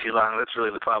just talked too long. That's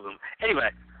really the problem.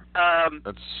 Anyway,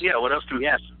 what else do we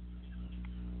have?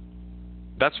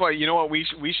 That's why, you know what, we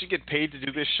should get paid to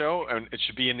do this show, and it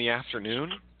should be in the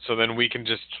afternoon, so then we can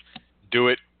just do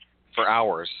it for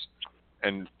hours,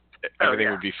 and everything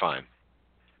would be fine.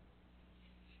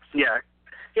 Yeah,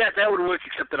 that would work,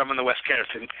 except that I'm on the West Coast,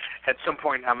 and at some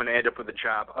point I'm going to end up with a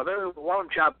job. Although, while I'm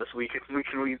jobless, we can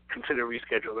consider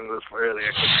rescheduling this for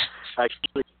earlier.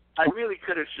 I really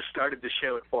could have just started the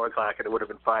show at 4 o'clock, and it would have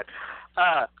been fine.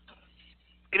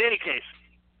 In any case,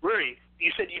 Rory,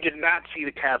 you said you did not see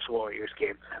the Cavs-Warriors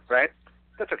game, right?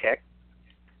 That's okay.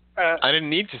 I didn't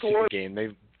need to see the game.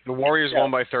 The Warriors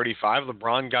won by 35.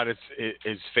 LeBron got his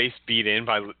face beat in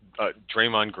by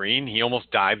Draymond Green. He almost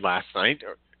died last night.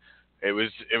 It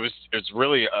was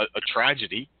really a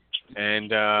tragedy,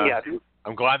 and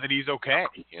I'm glad that he's okay.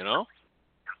 You know.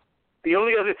 The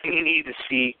only other thing you needed to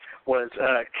see was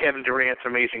Kevin Durant's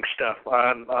amazing stuff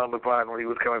on LeBron when he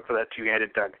was going for that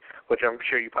two-handed dunk, which I'm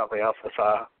sure you probably also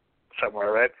saw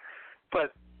somewhere, right?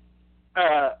 But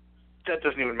that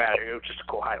doesn't even matter. It was just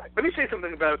a cool highlight. Let me say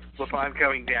something about LeBron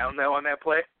coming down, though, on that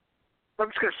play. I'm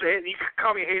just going to say it. You can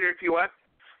call me a hater if you want.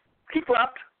 He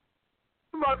flopped.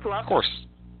 LeBron flopped. Of course.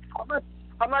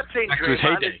 I'm not saying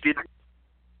Draymond didn't.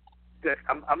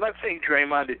 I'm not saying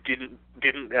Draymond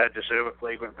didn't deserve a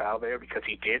flagrant foul there, because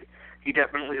he did. He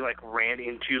definitely ran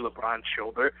into LeBron's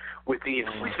shoulder with the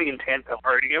intent of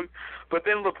hurting him. But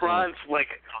then LeBron's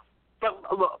But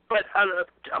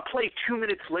a play 2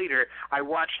 minutes later, I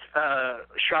watched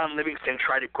Sean Livingston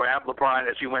try to grab LeBron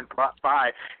as he went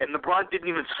by, and LeBron didn't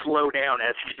even slow down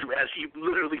as he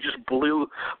literally just blew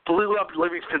up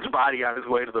Livingston's body on his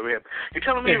way to the rim. You're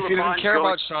telling me if LeBron he doesn't care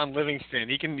about Sean Livingston,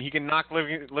 he can knock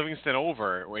Livingston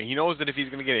over. He knows that if he's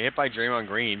going to get hit by Draymond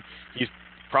Green, he's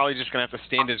probably just going to have to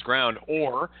stand his ground.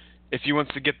 Or if he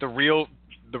wants to get the real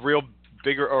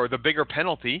bigger or the bigger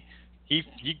penalty, he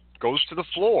goes to the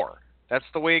floor. That's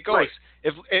the way it goes. Right.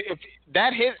 If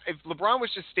LeBron was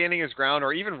just standing his ground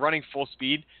or even running full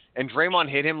speed and Draymond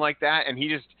hit him like that and he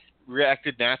just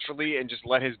reacted naturally and just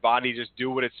let his body just do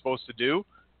what it's supposed to do,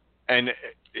 and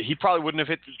he probably wouldn't have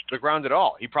hit the ground at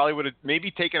all. He probably would have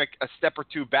maybe taken a step or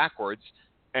two backwards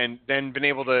and then been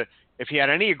able to, if he had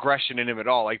any aggression in him at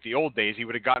all, like the old days, he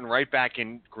would have gotten right back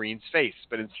in Green's face.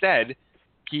 But instead,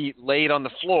 he laid on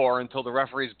the floor until the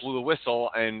referees blew the whistle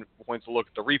and went to look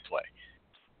at the replay.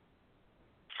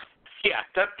 Yeah,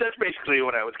 that's basically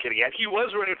what I was getting at. He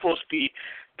was running full speed.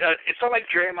 It's not like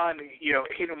Draymond,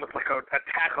 hit him with a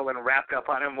tackle and wrapped up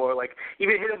on him, or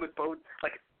even hit him with both,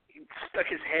 stuck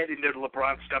his head into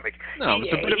LeBron's stomach. No,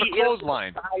 it's a bit of a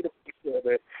clothesline.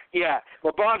 He Yeah,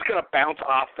 LeBron's going to bounce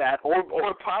off that, or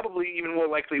probably even more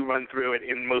likely run through it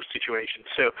in most situations.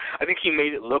 So I think he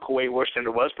made it look way worse than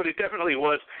it was, but it definitely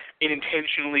was an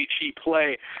intentionally cheap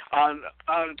play on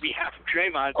behalf of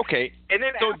Draymond. Okay, and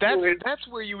then so that's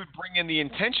where you would bring in the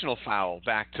intentional foul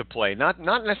back to play, not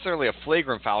necessarily a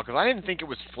flagrant foul, because I didn't think it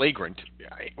was flagrant.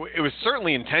 It was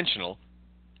certainly intentional.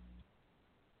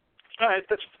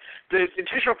 The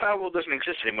intentional foul rule doesn't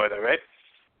exist anymore, though, right?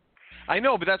 I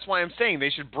know, but that's why I'm saying they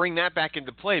should bring that back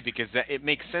into play, because it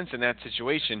makes sense in that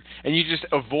situation. And you just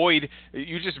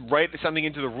write something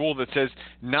into the rule that says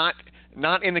not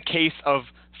in the case of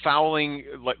fouling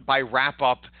by wrap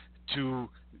up to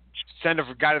send a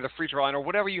guy to the free throw line or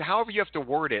however you have to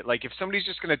word it. Like if somebody's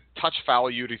just going to touch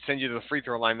foul you to send you to the free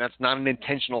throw line, that's not an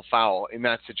intentional foul in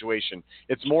that situation.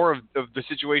 It's more of the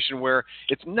situation where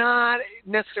it's not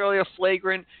necessarily a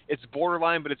flagrant, it's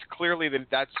borderline, but it's clearly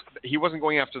that he wasn't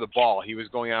going after the ball, he was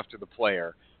going after the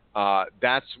player.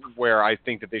 That's where I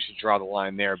think that they should draw the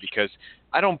line there, because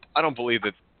I don't believe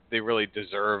that they really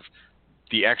deserve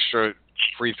the extra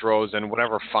free throws and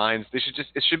whatever fines.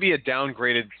 It should be a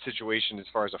downgraded situation as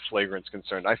far as a flagrant is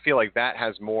concerned. I feel like that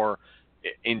has more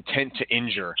intent to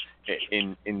injure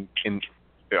in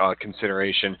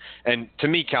consideration. And to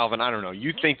me, Calvin, I don't know.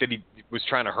 You think that he was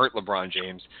trying to hurt LeBron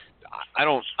James? I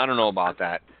don't know about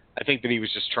that. I think that he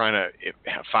was just trying to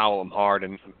foul him hard,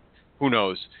 and who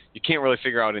knows? You can't really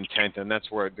figure out intent, and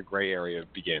that's where the gray area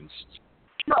begins.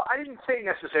 No, I didn't say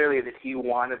necessarily that he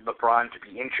wanted LeBron to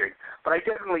be injured, but I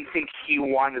definitely think he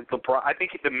wanted LeBron. I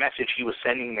think the message he was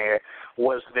sending there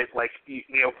was that, like,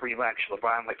 pretty much,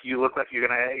 LeBron, like, you look like you're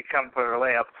going to come for a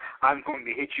layup. I'm going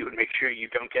to hit you and make sure you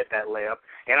don't get that layup,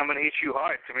 and I'm going to hit you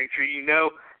hard to make sure you know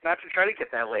not to try to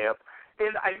get that layup.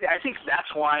 And I think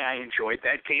that's why I enjoyed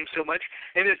that game so much,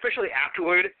 and especially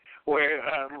afterward, where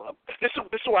this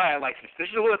is why I like this. This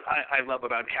is what I love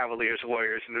about Cavaliers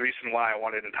Warriors, and the reason why I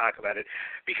wanted to talk about it.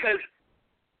 Because,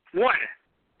 one,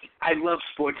 I love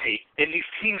sports hate, and these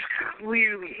teams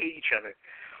clearly hate each other.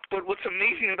 But what's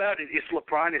amazing about it is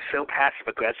LeBron is so passive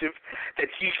aggressive that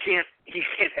he can't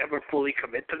ever fully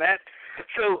commit to that.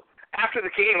 So after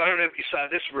the game, I don't know if you saw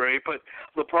this, Rory, but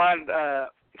LeBron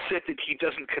said that he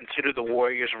doesn't consider the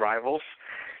Warriors rivals.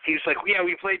 He's like, yeah,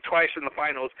 we played twice in the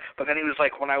finals, but then he was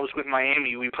like, when I was with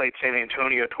Miami, we played San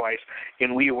Antonio twice,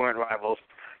 and we weren't rivals.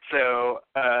 So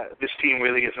this team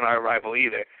really isn't our rival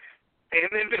either. And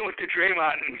then they went to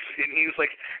Draymond, and he was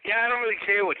like, yeah, I don't really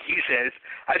care what he says.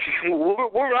 I think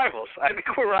we're rivals. I think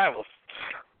we're rivals.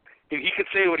 And he can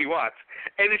say what he wants.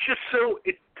 And it's just so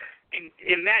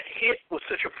and that hit was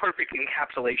such a perfect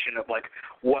encapsulation of like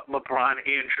what LeBron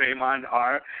and Draymond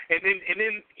are, and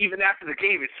then even after the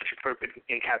game, it's such a perfect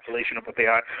encapsulation of what they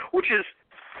are, which is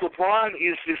LeBron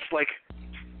is this like,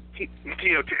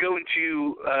 to go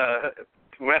into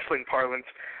wrestling parlance,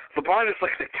 LeBron is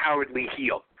like the cowardly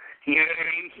heel. You know what I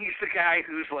mean? He's the guy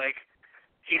who's like,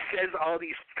 he says all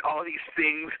these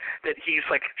things that he's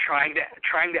like trying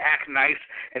to act nice,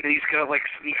 and then he's gonna like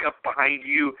sneak up behind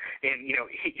you and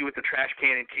hit you with the trash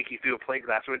can and kick you through a plate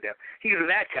glass window. He's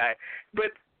that guy.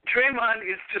 But Draymond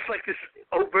is just like this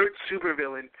overt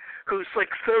supervillain who's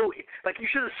like so like you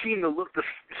should have seen the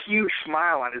huge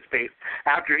smile on his face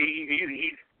after he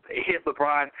hit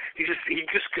LeBron. He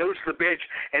just goes to the bench,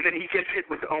 and then he gets hit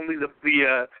with only the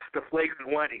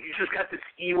flagrant one. He's just got this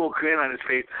evil grin on his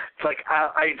face. It's like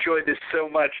I enjoyed this so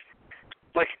much.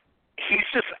 Like he's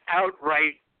just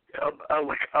outright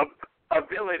a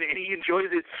villain, and he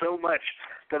enjoys it so much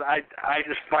that I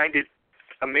just find it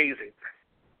amazing.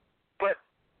 But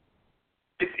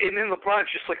and then LeBron's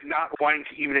just like not wanting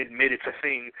to even admit it's a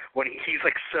thing when he's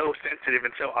like so sensitive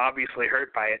and so obviously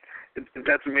hurt by it.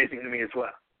 That's amazing to me as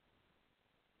well.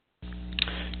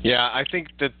 Yeah, I think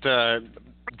that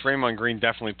Draymond Green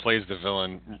definitely plays the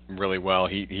villain really well.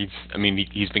 He's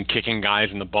been kicking guys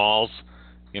in the balls,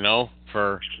 he's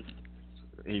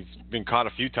been caught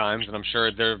a few times, and I'm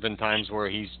sure there have been times where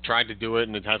he's tried to do it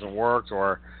and it hasn't worked,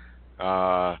 or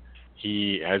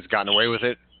he has gotten away with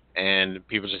it and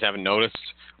people just haven't noticed.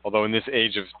 Although in this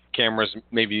age of cameras,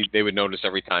 maybe they would notice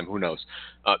every time. Who knows?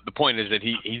 The point is that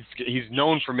he's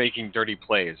known for making dirty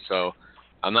plays, so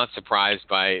I'm not surprised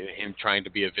by him trying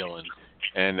to be a villain.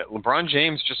 And LeBron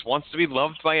James just wants to be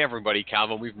loved by everybody,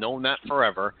 Calvin. We've known that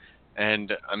forever.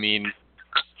 And,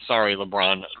 sorry,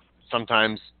 LeBron.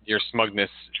 Sometimes your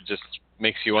smugness just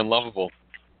makes you unlovable.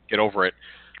 Get over it.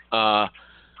 Let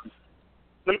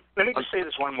me just say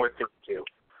this one more thing, too.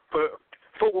 For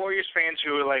Warriors fans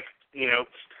who are like,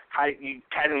 patting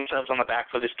themselves on the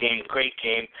back for this game, great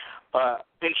game.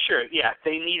 And sure, yeah,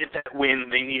 they needed that win.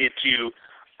 They needed to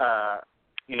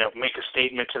make a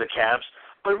statement to the Cavs,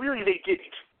 but really they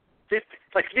didn't.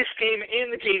 this game and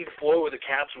the game before where the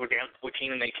Cavs were down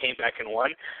 14 and they came back and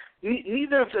won,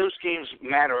 neither of those games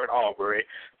matter at all, right?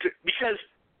 Because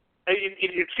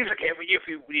it seems like every year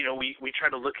we try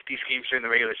to look at these games during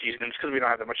the regular season, and it's because we don't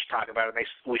have that much to talk about, and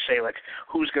we say, like,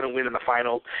 who's going to win in the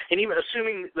finals. And even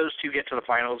assuming those two get to the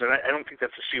finals, and I don't think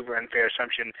that's a super unfair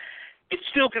assumption, it's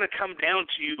still going to come down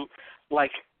to,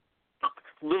 like,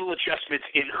 little adjustments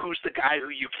in who's the guy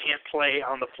who you can't play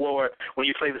on the floor when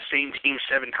you play the same team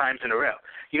 7 times in a row.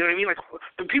 You know what I mean? Like,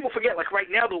 people forget, like, right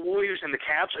now the Warriors and the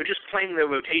Cavs are just playing their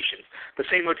rotations, the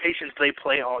same rotations they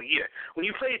play all year. When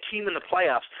you play a team in the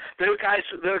playoffs, there are guys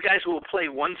who will play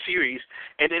one series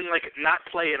and then, like, not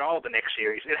play at all the next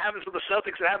series. It happens with the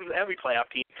Celtics. It happens with every playoff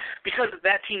team because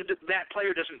that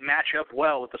player doesn't match up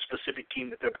well with the specific team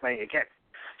that they're playing against.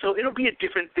 So it'll be a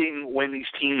different thing when these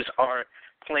teams are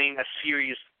playing a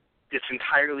series that's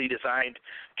entirely designed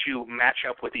to match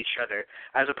up with each other,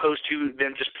 as opposed to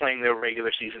them just playing their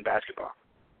regular season basketball.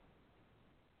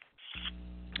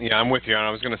 Yeah, I'm with you, and I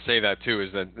was going to say that too,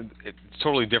 is that it's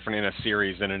totally different in a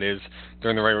series than it is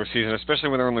during the regular season, especially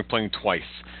when they're only playing twice.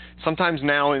 Sometimes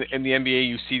now in the NBA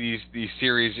you see these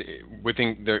series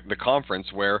within the conference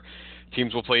where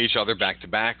teams will play each other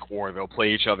back-to-back, or they'll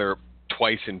play each other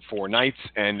twice in 4 nights,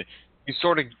 and you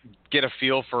sort of get a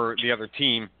feel for the other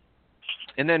team,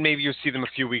 and then maybe you'll see them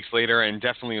a few weeks later, and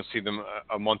definitely you'll see them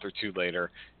a month or 2 later,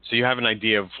 so you have an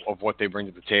idea of what they bring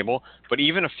to the table. But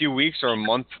even a few weeks or a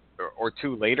month or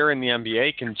 2 later in the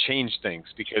NBA can change things,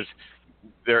 because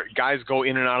guys go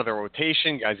in and out of their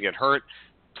rotation, guys get hurt,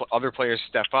 other players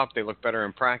step up, they look better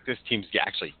in practice, teams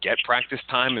actually get practice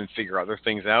time and figure other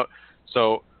things out.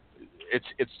 So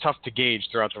it's tough to gauge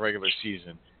throughout the regular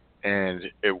season. And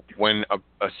when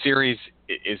a series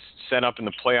is set up in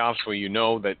the playoffs where you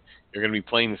know that you're going to be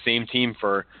playing the same team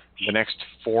for the next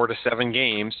 4 to 7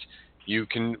 games, you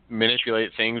can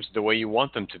manipulate things the way you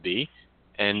want them to be,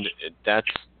 and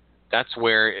that's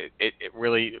where it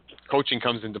really coaching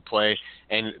comes into play.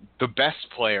 And the best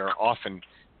player often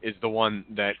is the one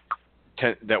that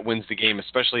wins the game,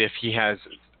 especially if he has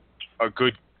a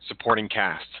good supporting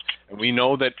cast. And we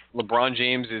know that LeBron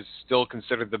James is still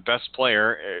considered the best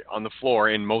player on the floor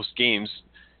in most games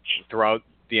throughout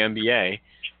the NBA.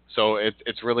 So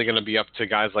it's really going to be up to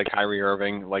guys like Kyrie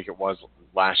Irving, like it was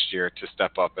last year, to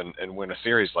step up and win a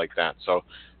series like that. So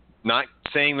not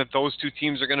saying that those two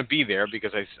teams are going to be there,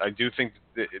 because I do think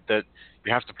that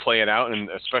you have to play it out, and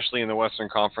especially in the Western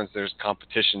Conference, there's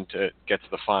competition to get to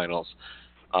the finals.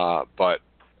 But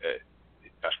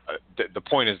the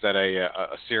point is that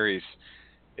a series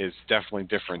is definitely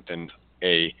different than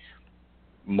a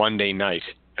Monday night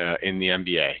in the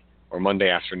NBA, or Monday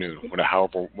afternoon,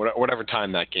 whatever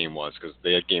time that game was, because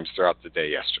they had games throughout the day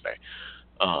yesterday.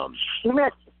 Let me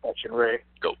ask you a question, Ray.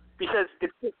 Go. Because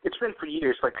it's been for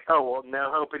years, like, oh, well, no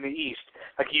hope in the East.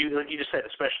 Like you just said,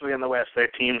 especially in the West, there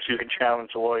are teams who can challenge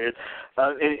the Warriors.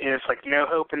 And it's like, no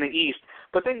hope in the East.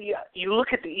 But then you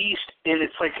look at the East, and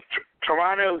it's like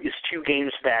Toronto is 2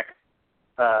 games back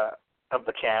of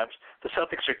the Cavs. The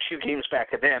Celtics are 2 games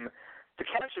back of them. The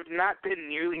Cavs have not been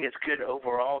nearly as good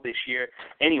overall this year.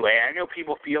 Anyway, I know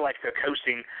people feel like they're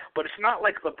coasting, but it's not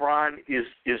like LeBron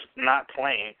is not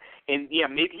playing. And yeah,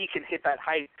 maybe he can hit that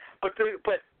height, but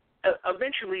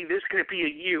eventually there's going to be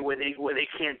a year where they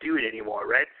can't do it anymore,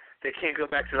 right? They can't go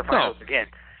back to the finals again.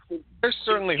 There's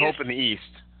certainly hope in the East.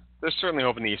 There's certainly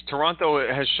hope in the East. Toronto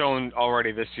has shown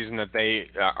already this season that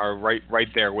they are right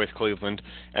there with Cleveland,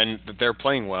 and that they're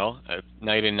playing well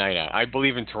night in, night out. I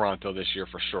believe in Toronto this year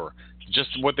for sure. Just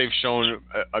what they've shown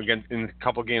in a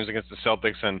couple games against the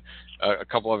Celtics and a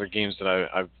couple other games that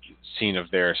I've seen of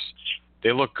theirs,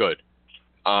 they look good.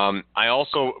 I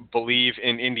also believe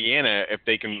in Indiana, if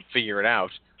they can figure it out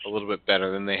a little bit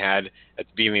better than they had at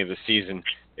the beginning of the season.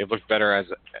 They've looked better as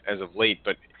of late,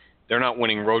 but they're not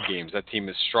winning road games. That team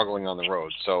is struggling on the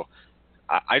road. So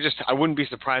I wouldn't be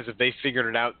surprised if they figured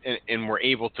it out and were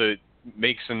able to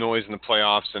make some noise in the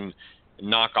playoffs and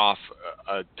knock off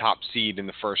a top seed in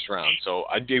the first round. So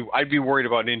I'd be worried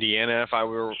about Indiana if I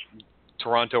were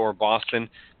Toronto or Boston.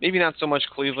 Maybe not so much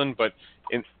Cleveland, but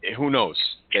who knows?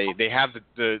 They have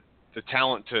the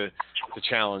talent to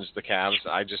challenge the Cavs.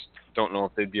 I just don't know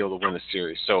if they'd be able to win the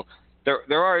series. So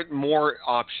there are more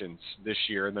options this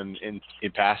year than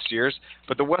in past years,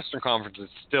 but the Western Conference is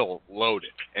still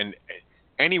loaded, and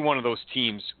any one of those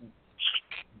teams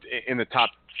in the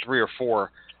top 3 or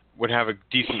 4 would have a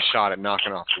decent shot at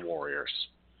knocking off the Warriors.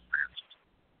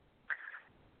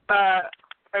 I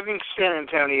think San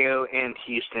Antonio and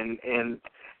Houston, and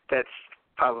that's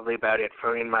probably about it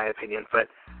in my opinion. But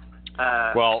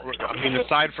well, I mean,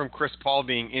 aside from Chris Paul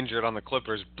being injured on the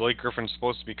Clippers, Blake Griffin's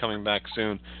supposed to be coming back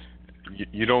soon,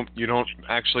 You don't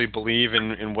actually believe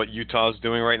in what Utah's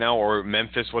doing right now, or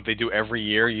Memphis, what they do every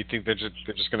year. You think they're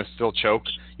just going to still choke?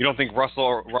 You don't think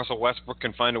Russell Westbrook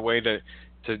can find a way to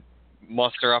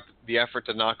muster up the effort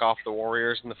to knock off the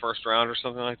Warriors in the first round or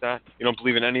something like that? You don't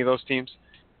believe in any of those teams?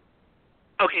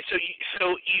 Okay,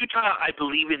 so Utah, I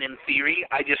believe in theory.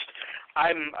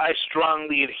 I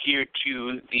strongly adhere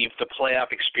to the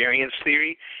playoff experience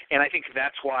theory, and I think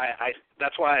that's why I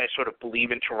sort of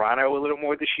believe in Toronto a little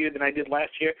more this year than I did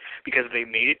last year, because they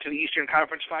made it to the Eastern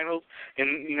Conference Finals,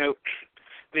 and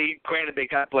they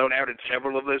got blown out in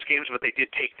several of those games, but they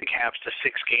did take the Cavs to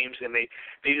 6 games, and they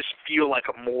just feel like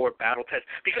a more battle test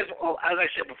because, well, as I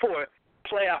said before,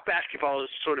 playoff basketball is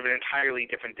sort of an entirely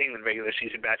different thing than regular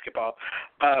season basketball.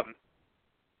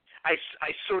 I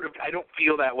don't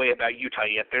feel that way about Utah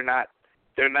yet. They're not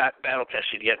battle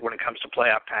tested yet when it comes to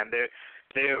playoff time.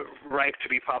 They're ripe to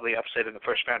be probably upset in the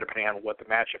first round depending on what the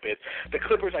matchup is. The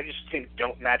Clippers, I just think,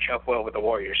 don't match up well with the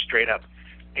Warriors straight up.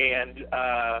 And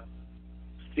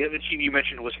the other team you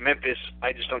mentioned was Memphis.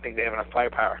 I just don't think they have enough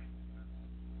firepower.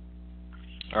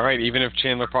 All right, even if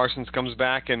Chandler Parsons comes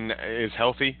back and is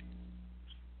healthy.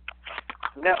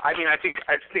 No, I mean I think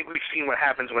we've seen what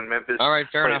happens when Memphis. All right,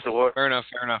 fair enough. The war. Fair enough.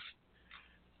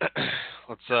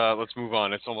 Let's move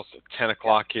on. It's almost 10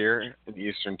 o'clock here in the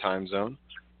Eastern Time Zone,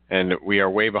 and we are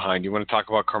way behind. You want to talk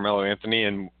about Carmelo Anthony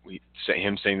and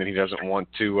him saying that he doesn't want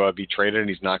to be traded and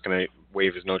he's not going to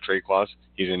waive his no trade clause?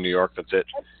 He's in New York. That's it.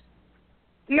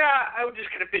 Nah, I was just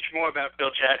going to bitch more about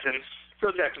Phil Jackson.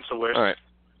 Phil Jackson's the worst. All right.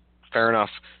 Fair enough.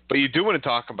 But you do want to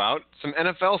talk about some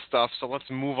NFL stuff, so let's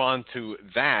move on to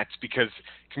that because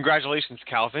congratulations,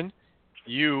 Calvin.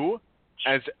 You,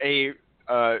 as a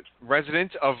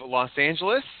resident of Los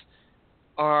Angeles,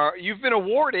 you've been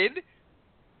awarded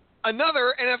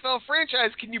another NFL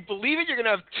franchise. Can you believe it? You're going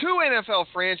to have 2 NFL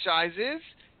franchises.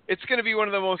 It's going to be one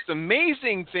of the most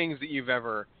amazing things that you've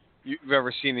ever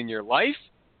seen in your life.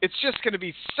 It's just going to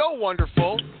be so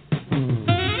wonderful.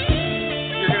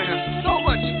 You're going to have so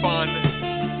much fun.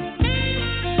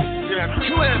 You're going to have 2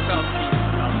 NFL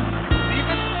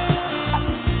teams.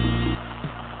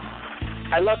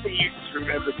 I love that you just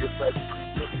remembered your friend.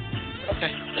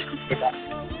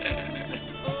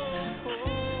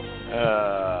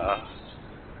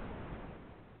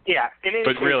 Yeah.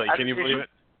 But really, can you believe it?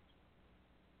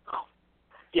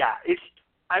 Yeah, it's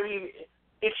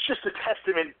just a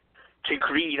testament to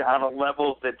greed on a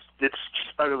level that's just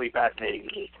utterly fascinating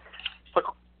to me.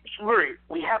 Look, Murray,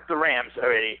 we have the Rams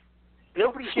already.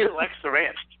 Nobody here likes the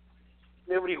Rams.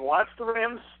 Nobody wants the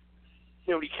Rams.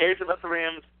 Nobody cares about the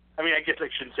Rams. I mean, I guess I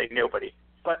shouldn't say nobody,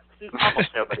 but almost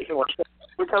nobody.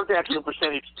 We come down to the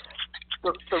percentage.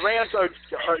 The Rams are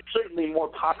certainly more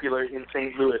popular in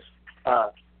St. Louis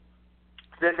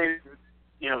than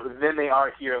they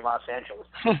are here in Los Angeles.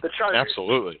 The Chargers,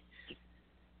 absolutely.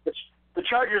 The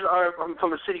Chargers are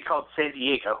from a city called San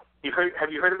Diego.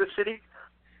 Have you heard of the city?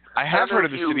 I have heard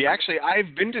of the city. Actually,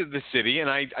 I've been to the city, and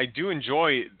I do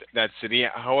enjoy that city.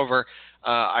 However,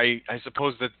 I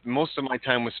suppose that most of my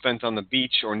time was spent on the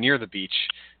beach or near the beach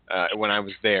when I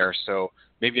was there. So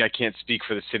maybe I can't speak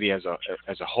for the city as a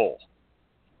whole.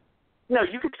 No,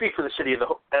 you can speak for the city as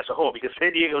a whole because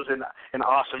San Diego's an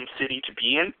awesome city to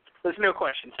be in. There's no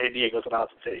question San Diego's an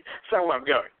awesome city. That's not where I'm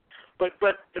going. But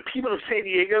the people of San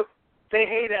Diego, they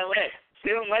hate LA.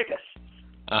 They don't like us.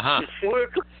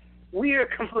 We are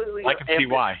completely. I can see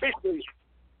why.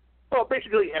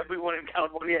 Basically everyone in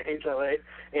California hates LA,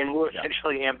 and we're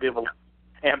essentially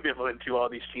ambivalent to all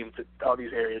these teams, all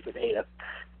these areas that hate us.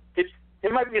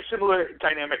 It might be a similar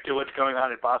dynamic to what's going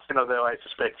on in Boston, although I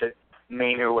suspect that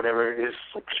Maine or whatever is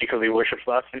secretly worships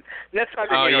Boston. And that's not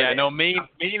oh yeah, no. Maine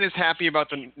is happy about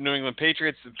the New England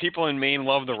Patriots. The people in Maine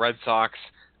love the Red Sox.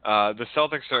 The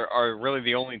Celtics are really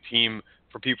the only team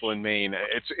for people in Maine.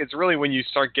 It's really when you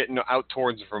start getting out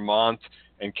towards Vermont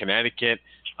and Connecticut,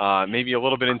 maybe a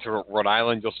little bit into Rhode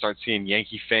Island, you'll start seeing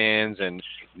Yankee fans and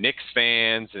Knicks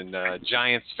fans and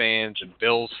Giants fans and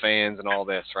Bills fans and all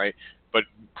this, right? But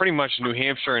pretty much New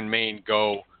Hampshire and Maine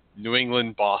go New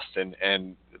England, Boston,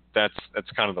 and that's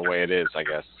kind of the way it is, I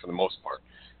guess, for the most part.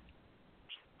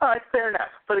 All right, fair enough.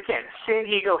 But again, San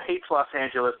Diego hates Los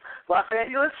Angeles. Los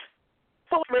Angeles,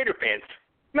 full of Raider fans.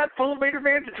 Not full of Raider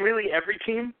fans. It's really every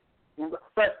team.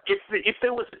 But if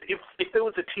there was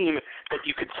a team that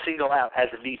you could single out as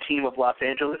the team of Los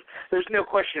Angeles, there's no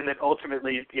question that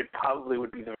ultimately it probably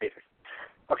would be the Raiders.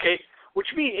 Okay, which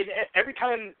means every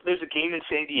time there's a game in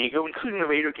San Diego, including the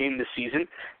Raider game this season,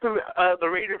 the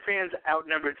Raider fans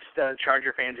outnumbered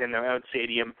Charger fans in their own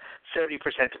stadium 70%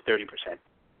 to 30%.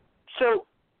 So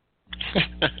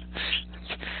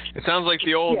It sounds like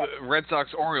the old Red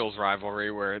Sox-Orioles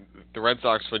rivalry where the Red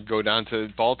Sox would go down to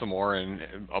Baltimore and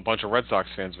a bunch of Red Sox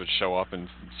fans would show up and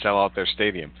sell out their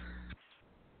stadium.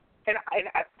 And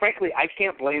frankly, I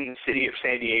can't blame the city of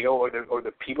San Diego or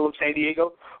the people of San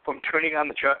Diego from turning on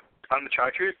the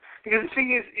Chargers, because the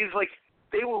thing is like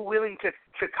they were willing to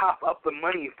cough up the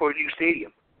money for a new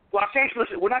stadium. Los Angeles,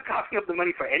 we're not coughing up the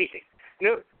money for anything.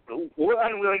 We're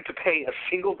unwilling to pay a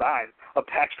single dime of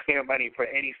taxpayer money for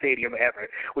any stadium ever,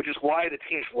 which is why the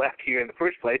teams left here in the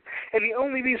first place. And the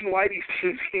only reason why these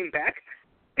teams came back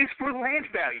is for land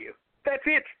value. That's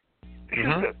it.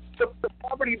 Mm-hmm. The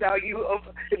property value of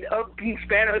being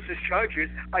Spanos' Chargers,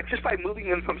 just by moving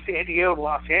them from San Diego to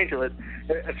Los Angeles,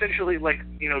 essentially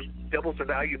doubles the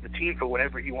value of the team for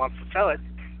whatever he wants to sell it.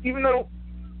 Even though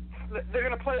they're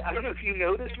going to play, I don't know if you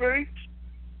know this, Murray,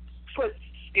 but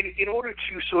in order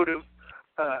to sort of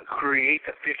create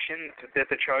the fiction that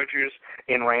the Chargers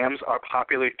and Rams are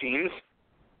popular teams,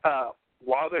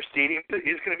 while their stadium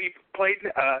is going to be played,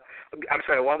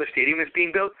 while their stadium is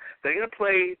being built, they're going to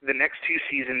play the next two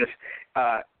seasons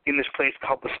in this place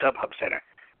called the StubHub Center.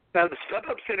 Now, the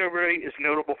StubHub Center really is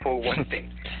notable for one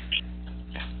thing.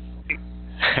 You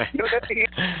know what that thing is?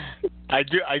 I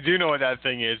do know what that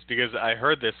thing is because I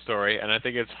heard this story and I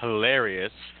think it's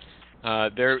hilarious.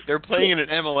 They're playing in an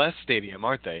MLS stadium,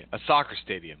 aren't they? A soccer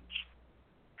stadium.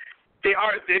 They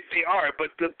are, but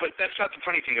that's not the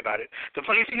funny thing about it. The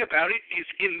funny thing about it is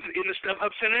in the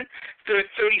StubHub Center, there are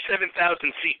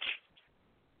 37,000 seats.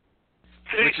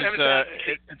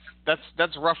 37,000.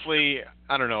 That's roughly,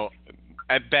 I don't know,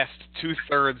 at best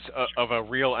 2/3 of a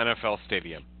real NFL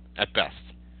stadium. At best.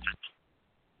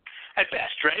 At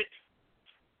best, right?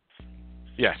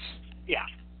 Yes. Yeah.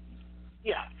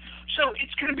 So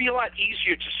it's going to be a lot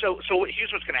easier to. So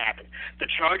here's what's going to happen: the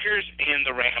Chargers and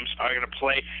the Rams are going to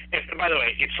play. And by the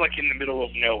way, it's like in the middle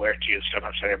of nowhere to the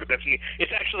StubHub Center, but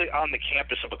it's actually on the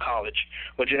campus of a college,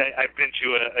 which I've been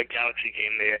to a Galaxy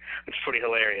game there. It's pretty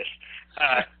hilarious.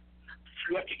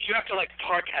 You have to like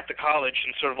park at the college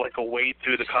and sort of like wade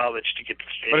through the college to get to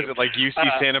the stadium. What is it, like UC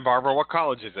Santa Barbara? What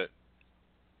college is it?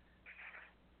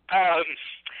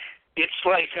 It's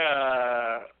like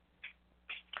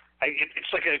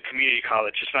it's like a community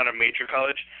college. It's not a major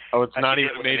college. Oh, it's not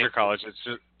even a major college. It's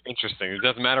just interesting. It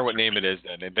doesn't matter what name it is.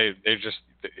 Then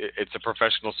it's a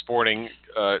professional sporting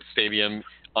stadium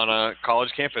on a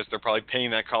college campus. They're probably paying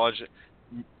that college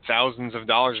thousands of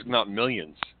dollars, if not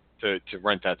millions, to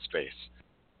rent that space.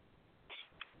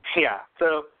 Yeah.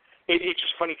 So it's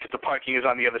just funny because the parking is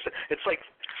on the other side. It's like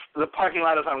the parking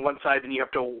lot is on one side, and you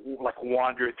have to like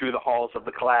wander through the halls of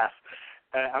the class.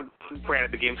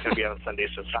 Granted, the game's going to be on Sunday,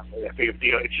 so it's not really a big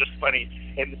deal. It's just funny,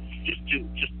 and just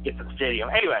get to the stadium.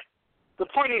 Anyway, the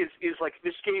point is like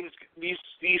these stadiums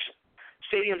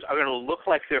are going to look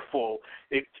like they're full.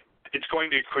 It's going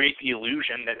to create the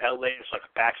illusion that LA is like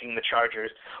backing the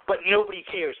Chargers, but nobody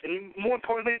cares. And more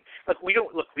importantly, we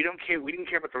don't care. We didn't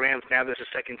care about the Rams. Now there's a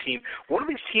second team. One of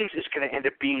these teams is going to end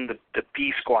up being the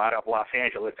B squad of Los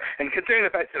Angeles. And considering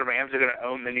the fact that the Rams are going to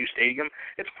own the new stadium,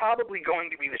 it's probably going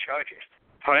to be the Chargers.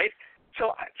 All right.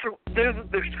 So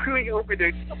they're screwing over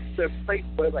their place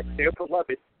where like they're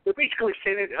beloved. They're basically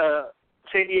San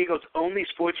Diego's only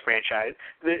sports franchise.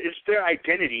 It's their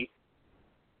identity,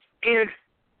 and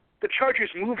the Chargers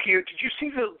move here. Did you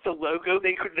see the logo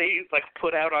they like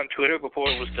put out on Twitter before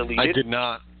it was deleted? I did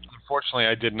not. Unfortunately,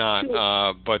 I did not.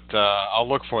 But I'll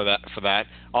look for that.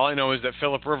 All I know is that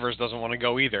Phillip Rivers doesn't want to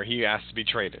go either. He asked to be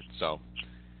traded. So.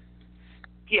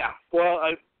 Yeah.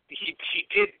 Well, he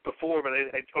did before, but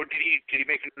did he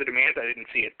make the demand? I didn't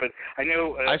see it, but I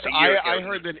know. I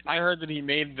heard that he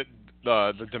made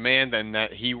the demand and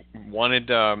that he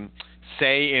wanted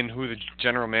say in who the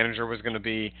general manager was going to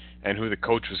be and who the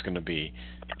coach was going to be,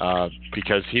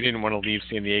 because he didn't want to leave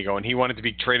San Diego and he wanted to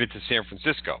be traded to San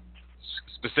Francisco,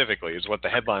 specifically, is what the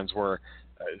headlines were.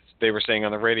 They were saying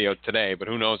on the radio today, but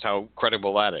who knows how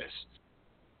credible that is.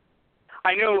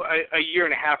 I know a year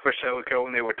and a half or so ago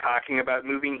when they were talking about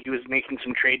moving, he was making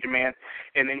some trade demands,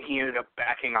 and then he ended up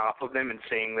backing off of them and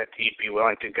saying that he'd be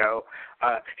willing to go.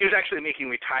 He was actually making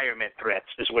retirement threats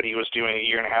is what he was doing a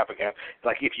year and a half ago.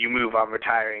 Like, if you move, I'm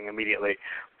retiring immediately.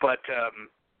 But,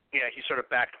 he sort of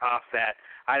backed off that.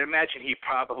 I'd imagine he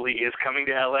probably is coming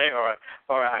to L.A.,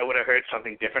 or I would have heard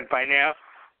something different by now.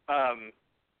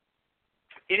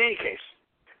 In any case,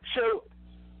 so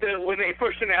when they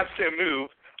first announced their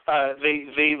move,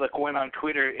 they like went on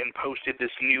Twitter and posted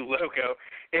this new logo,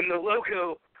 and the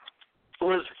logo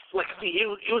was like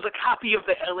it was a copy of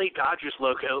the LA Dodgers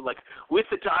logo, like with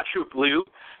the Dodger blue,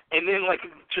 and then like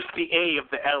just the A of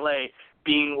the LA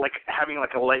being like having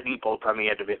like a lightning bolt on the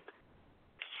end of it.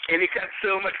 And it got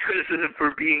so much criticism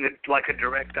for being like a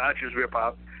direct Dodgers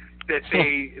ripoff that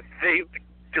they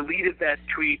deleted that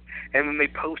tweet, and then they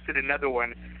posted another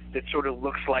one that sort of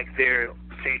looks like their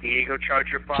San Diego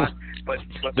Charger font. But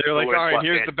they're like, all right,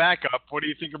 here's the backup. What do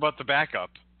you think about the backup?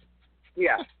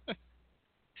 Yeah.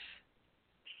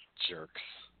 Jerks.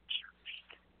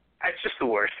 It's just the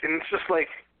worst. And it's just like,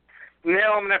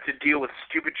 now I'm going to have to deal with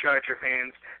stupid Charger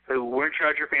fans who weren't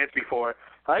Charger fans before.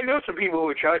 I know some people who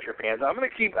are Charger fans. I'm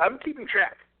keeping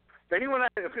track. If anyone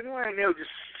I know just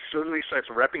suddenly starts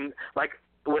repping, like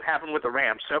what happened with the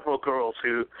Rams, several girls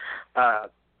who,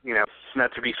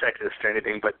 not to be sexist or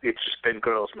anything, but it's just been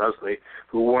girls mostly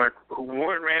who weren't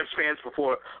Rams fans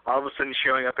before, all of a sudden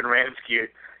showing up in Rams gear.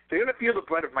 They're going to feel the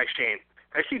brunt of my shame.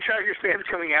 If I see Chargers fans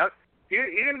coming out, you're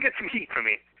going to get some heat from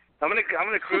me. I'm gonna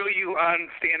grill you on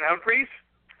Stan Humphries.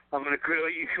 I'm gonna grill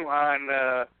you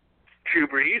on Drew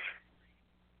Brees.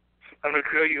 I'm gonna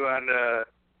grill you on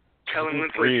Kellen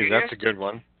Winslow Jr. That's a good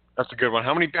one.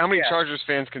 How many Chargers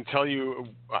fans can tell you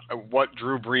what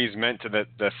Drew Brees meant to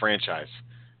the franchise?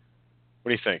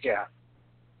 What do you think? Yeah.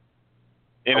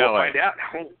 In we'll LA. Find out.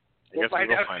 We'll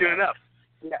find out soon enough.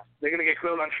 Yeah. They're gonna get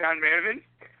grilled on Sean Merriman.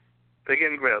 They're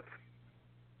getting grilled.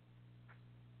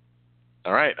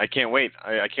 All right, I can't wait.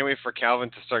 I can't wait for Calvin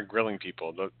to start grilling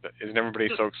people. Isn't everybody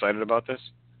so excited about this?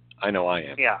 I know I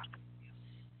am. Yeah.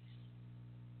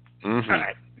 Mm-hmm. All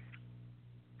right.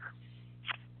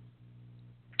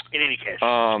 In any case.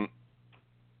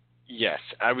 Yes,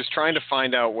 I was trying to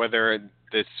find out whether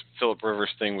this Phillip Rivers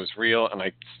thing was real, and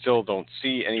I still don't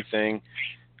see anything.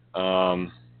 Like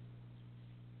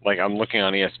I'm looking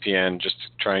on ESPN just to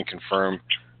try and confirm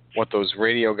what those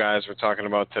radio guys were talking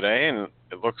about today, and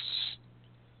it looks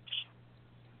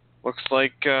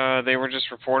like they were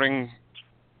just reporting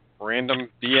random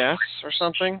BS or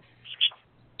something.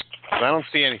 But I don't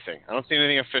see anything. I don't see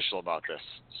anything official about this.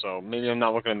 So maybe I'm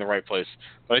not looking in the right place.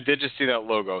 But I did just see that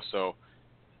logo, so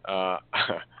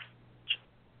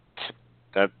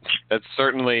that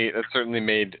certainly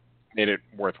made it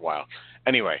worthwhile.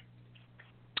 Anyway,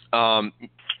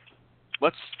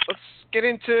 let's get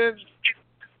into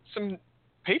some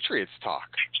Patriots talk.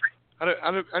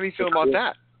 How do you feel about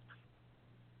that?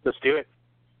 Let's do it.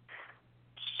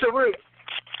 So I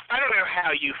don't know how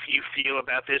you feel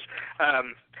about this.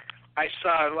 I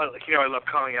saw, I love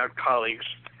calling out colleagues.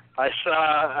 I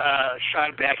saw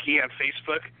Sean Backey on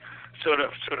Facebook, sort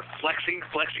of flexing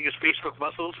his Facebook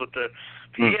muscles with the,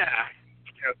 what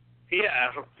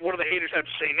do the haters have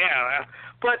to say now?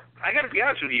 But I got to be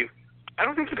honest with you, I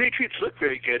don't think the Patriots look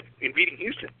very good in beating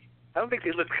Houston. I don't think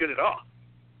they look good at all.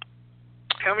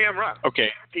 Tell me I'm wrong. Okay.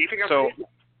 Do you think I'm crazy?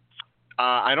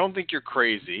 I don't think you're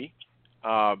crazy,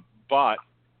 but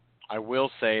I will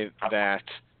say that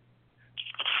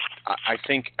I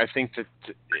think that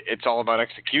it's all about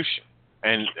execution.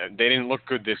 And they didn't look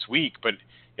good this week, but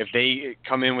if they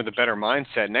come in with a better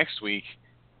mindset next week,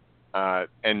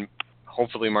 and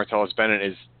hopefully Martellus Bennett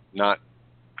is not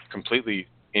completely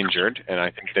injured, and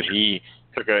I think that he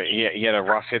had a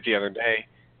rough hit the other day,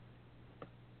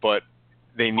 but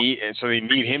they need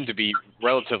him to be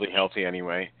relatively healthy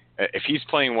anyway. If he's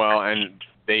playing well and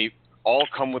they all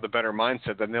come with a better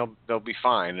mindset, then they'll be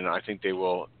fine, and I think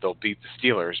they'll beat the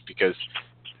Steelers because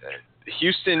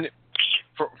Houston,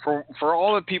 for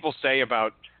all that people say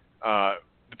about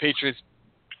the Patriots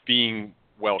being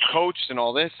well coached and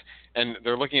all this, and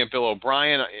they're looking at Bill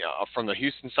O'Brien from the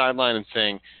Houston sideline and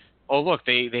saying, "Oh, look,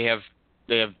 they've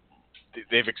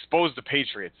exposed the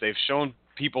Patriots. They've shown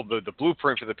people the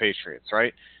blueprint for the Patriots."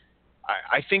 Right?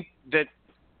 I think that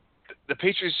the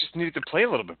Patriots just needed to play a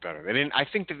little bit better. I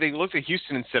think that they looked at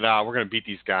Houston and said, we're going to beat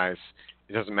these guys.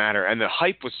 It doesn't matter. And the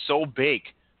hype was so big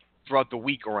throughout the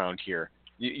week around here.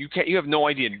 You have no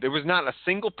idea. There was not a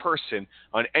single person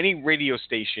on any radio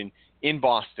station in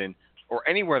Boston or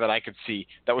anywhere that I could see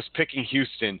that was picking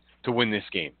Houston to win this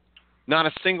game. Not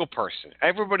a single person.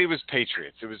 Everybody was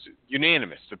Patriots. It was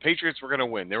unanimous. The Patriots were going to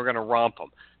win. They were going to romp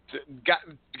them.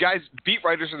 Guys, beat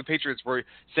writers for the Patriots were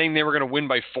saying they were going to win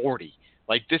by 40.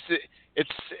 Like this,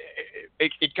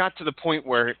 it got to the point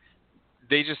where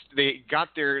they got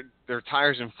their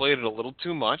tires inflated a little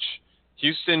too much.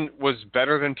 Houston was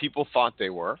better than people thought they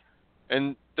were,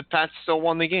 and the Pats still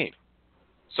won the game.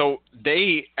 So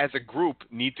they, as a group,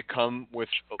 need to come with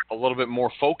a little bit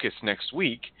more focus next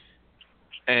week.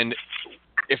 And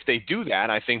if they do that,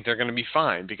 I think they're going to be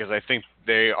fine because I think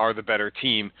they are the better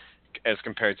team as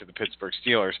compared to the Pittsburgh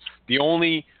Steelers. The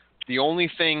only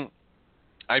thing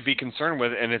I'd be concerned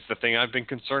with, and it's the thing I've been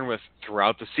concerned with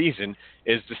throughout the season,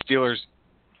 is the Steelers'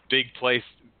 big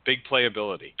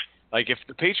playability. Like if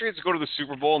the Patriots go to the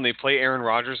Super Bowl and they play Aaron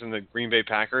Rodgers and the Green Bay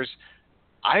Packers,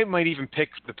 I might even pick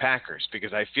the Packers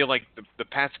because I feel like the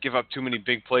Pats give up too many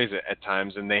big plays at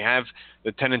times, and they have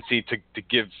the tendency to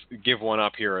give one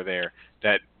up here or there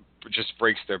that just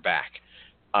breaks their back.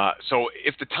 So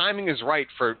if the timing is right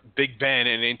for Big Ben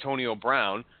and Antonio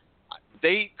Brown,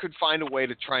 they could find a way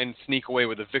to try and sneak away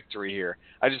with a victory here.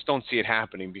 I just don't see it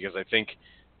happening because I think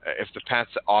if the Pats'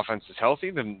 offense is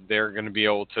healthy, then they're going to be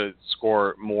able to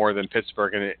score more than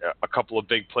Pittsburgh, and a couple of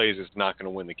big plays is not going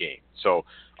to win the game. So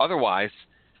otherwise,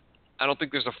 I don't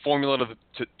think there's a formula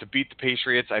to beat the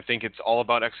Patriots. I think it's all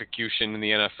about execution in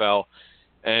the NFL,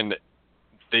 and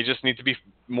they just need to be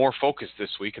more focused this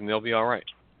week, and they'll be all right.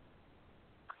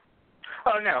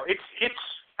 Oh no, it's.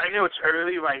 I know it's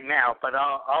early right now, but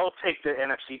I'll take the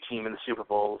NFC team in the Super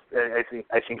Bowl. I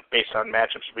think based on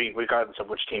matchups, regardless of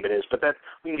which team it is. But that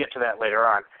we can get to that later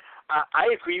on. I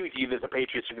agree with you that the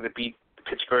Patriots are going to beat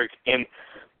Pittsburgh, and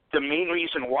the main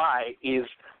reason why is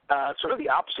sort of the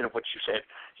opposite of what you said.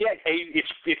 Yeah,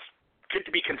 it's good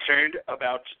to be concerned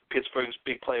about Pittsburgh's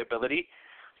big playability,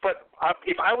 but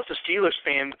if I was a Steelers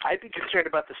fan, I'd be concerned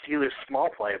about the Steelers' small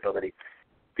playability.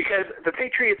 Because the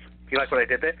Patriots, you like what I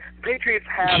did there? The Patriots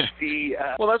have the...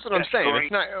 well, that's what I'm saying.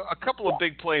 It's not a couple of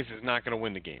big plays is not going to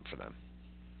win the game for them.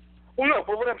 Well, no,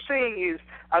 but what I'm saying is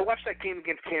I watched that game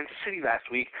against Kansas City last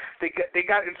week. They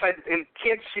got inside, and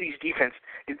Kansas City's defense,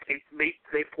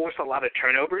 they force a lot of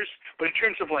turnovers, but in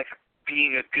terms of, like,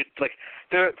 being a good... like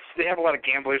they have a lot of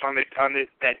gamblers on that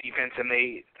defense, and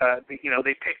they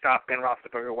picked off Ben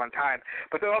Roethlisberger one time,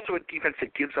 but they're also a defense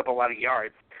that gives up a lot of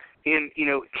yards. And,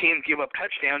 can give up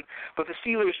touchdown, but the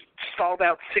Steelers stalled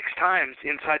out 6 times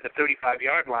inside the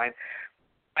 35-yard line.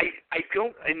 I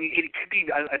mean, it could be,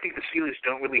 I think the Steelers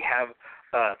don't really have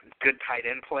good tight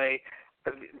end play.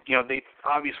 They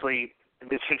obviously,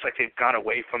 it seems like they've gone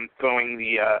away from throwing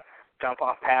the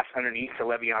dump-off pass underneath to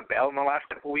Le'Veon Bell in the last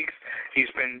couple of weeks. He's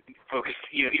been focused,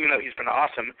 even though he's been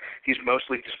awesome, he's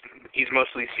mostly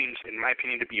seems, in my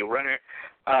opinion, to be a runner.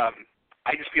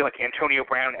 I just feel like Antonio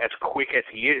Brown, as quick as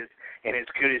he is and as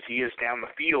good as he is down the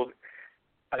field,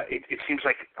 it seems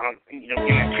like in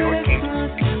that short game.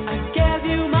 I gave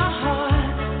you my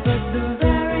heart, but the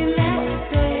very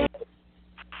next day.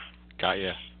 Got you.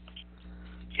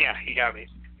 Yeah, he got me.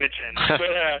 But,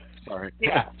 sorry.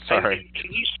 Yeah, sorry.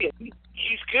 And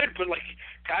he's good, but like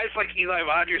guys like Eli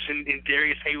Rogers and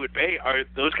Darius Haywood-Bay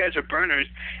those guys are burners,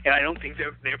 and I don't think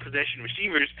they're possession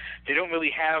receivers. They don't really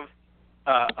have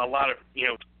a lot of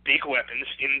big weapons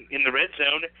in the red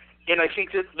zone, and I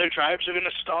think that their drives are going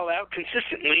to stall out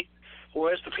consistently.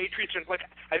 Whereas the Patriots are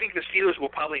I think the Steelers will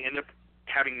probably end up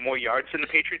having more yards than the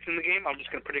Patriots in the game. I'm just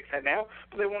going to predict that now,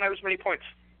 but they won't have as many points.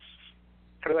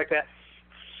 Kind of like that.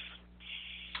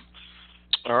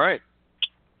 All right,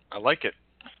 I like it.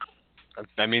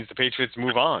 That means the Patriots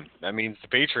move on. That means the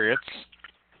Patriots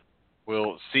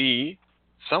will see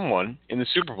someone in the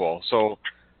Super Bowl. So.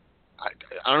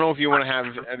 I don't know if you want to have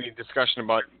any discussion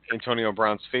about Antonio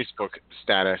Brown's Facebook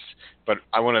status, but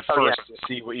I want to first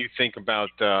see what you think about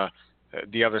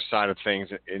the other side of things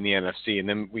in the NFC, and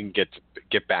then we can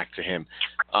get back to him.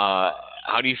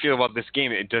 How do you feel about this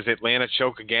game? Does Atlanta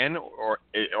choke again,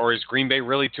 or is Green Bay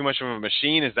really too much of a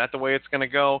machine? Is that the way it's going to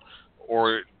go,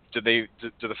 or do the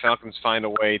Falcons find a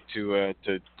way to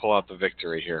pull out the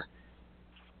victory here?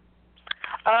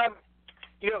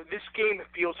 This game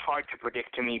feels hard to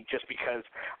predict to me just because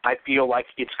I feel like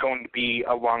it's going to be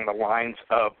along the lines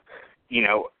of,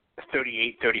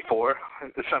 38-34,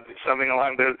 something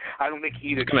along those. I don't think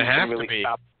either team can really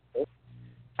stop.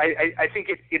 I think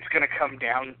it's going to come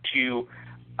down to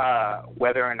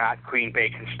whether or not Green Bay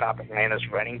can stop Atlanta's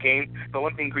running game. But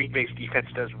one thing Green Bay's defense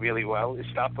does really well is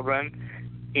stop the run.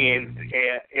 And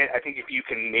I think if you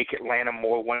can make Atlanta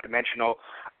more one-dimensional,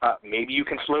 maybe you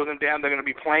can slow them down. They're going to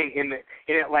be playing in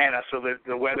Atlanta, so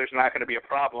the weather's not going to be a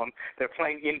problem. They're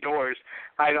playing indoors.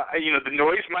 The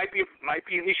noise might be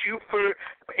an issue for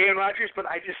Aaron Rodgers, but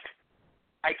I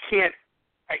can't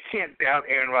doubt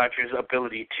Aaron Rodgers'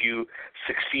 ability to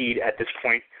succeed at this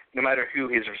point, no matter who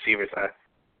his receivers are.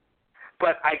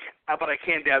 But I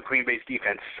can't doubt Green Bay's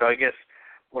defense. So I guess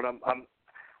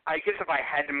I guess if I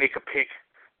had to make a pick,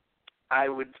 I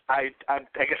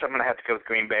guess I'm going to have to go with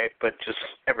Green Bay, but just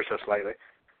ever so slightly.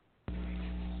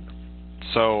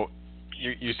 So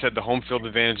you said the home field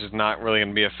advantage is not really going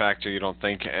to be a factor, you don't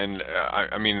think? And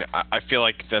I feel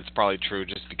like that's probably true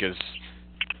just because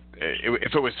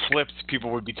if it was flipped,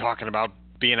 people would be talking about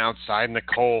being outside in the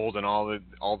cold and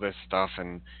all this stuff.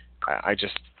 And I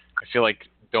feel like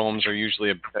domes are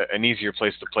usually an easier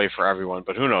place to play for everyone.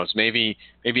 But who knows? Maybe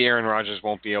Aaron Rodgers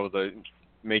won't be able to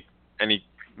make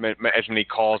as many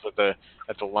calls at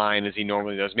the line as he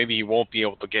normally does. Maybe he won't be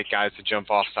able to get guys to jump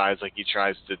off sides like he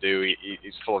tries to do.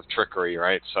 He's full of trickery,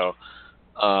 right? So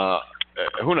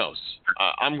who knows?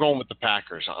 I'm going with the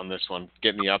Packers on this one,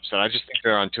 getting the upset. I just think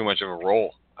they're on too much of a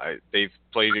roll. They've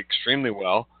played extremely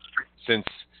well since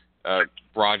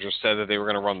Rodgers said that they were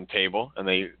going to run the table, and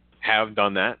they have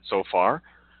done that so far.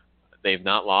 They've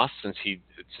not lost since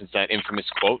that infamous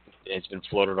quote has been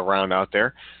floated around out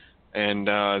there, and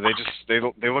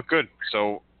they look good.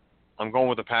 So I'm going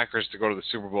with the Packers to go to the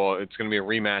Super Bowl. It's going to be a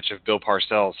rematch of Bill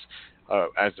Parcells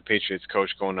as the Patriots coach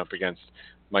going up against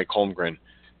Mike Holmgren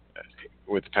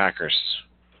with the Packers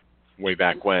way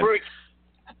back when.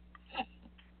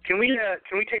 Can we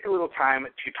take a little time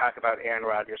to talk about Aaron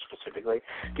Rodgers specifically?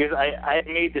 Because I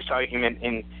made this argument,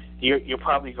 and you're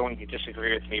probably going to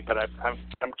disagree with me, but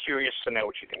I'm curious to know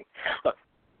what you think. Look,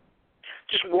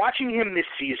 just watching him this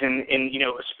season, and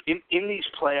in these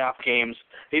playoff games,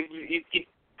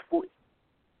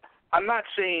 I'm not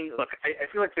saying. Look, I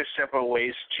feel like there's several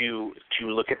ways to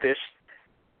look at this.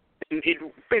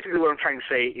 Basically, what I'm trying to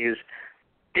say is,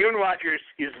 Aaron Rodgers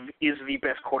is the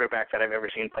best quarterback that I've ever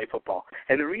seen play football.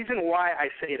 And the reason why I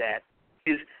say that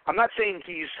is I'm not saying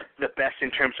he's the best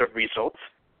in terms of results.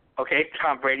 Okay,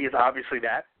 Tom Brady is obviously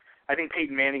that. I think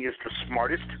Peyton Manning is the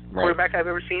smartest quarterback I've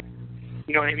ever seen.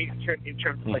 You know what I mean? In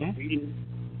terms of like reading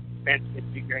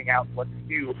and figuring out what to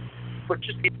do. But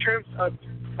just in terms of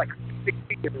like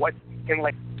what and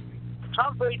like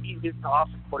Tom Brady is an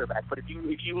awesome quarterback. But if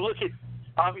you look at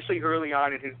obviously early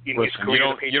on in his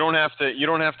career, you don't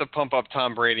have to pump up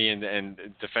Tom Brady and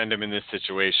defend him in this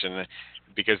situation,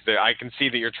 because I can see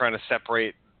that you're trying to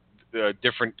separate the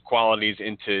different qualities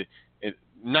into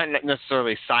not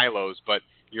necessarily silos, but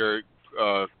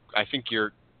I think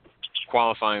you're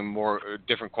qualifying more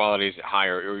different qualities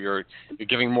higher, or you're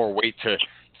giving more weight to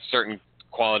certain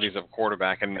qualities of a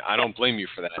quarterback, and I don't blame you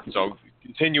for that. So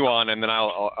continue on, and then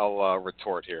I'll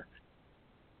retort here.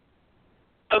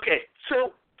 Okay,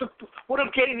 so what I'm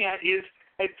getting at is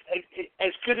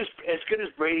as good as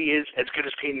Brady is, as good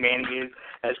as Peyton Manning is,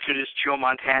 as good as Joe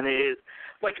Montana is,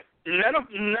 like none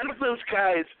of those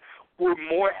guys were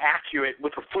more accurate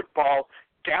with a football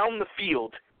down the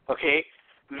field, okay,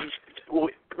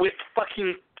 with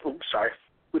precision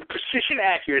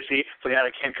accuracy. Forgot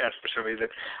I can't cuss for some reason.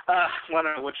 I don't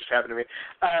know what just happened to me.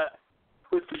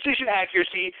 With precision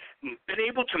accuracy, been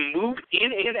able to move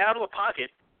in and out of the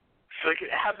pocket. Like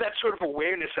have that sort of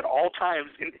awareness at all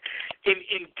times, and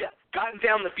gotten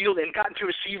down the field and gotten to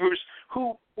receivers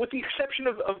who, with the exception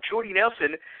of Jordy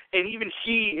Nelson, and even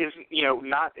he is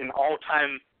not an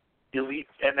all-time elite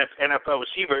NFL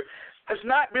receiver,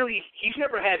 he's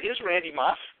never had his Randy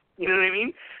Moss. You know what I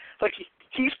mean? Like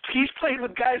he's played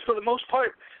with guys for the most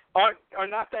part are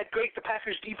not that great. The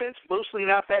Packers defense mostly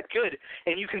not that good,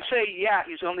 and you can say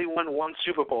he's only won one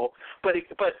Super Bowl, but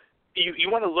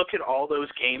you want to look at all those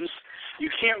games. You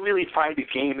can't really find a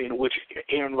game in which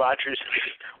Aaron Rodgers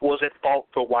was at fault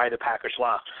for why the Packers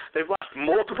lost. They've lost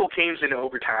multiple games in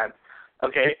overtime.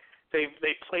 Okay, he's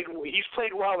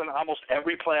played well in almost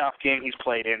every playoff game he's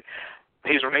played in.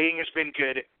 His rating has been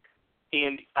good,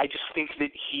 and I just think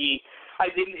that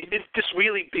this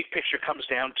really big picture comes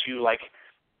down to like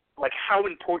how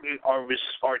important are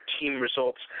team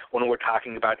results when we're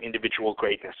talking about individual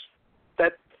greatness.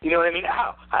 You know what I mean?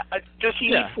 How does he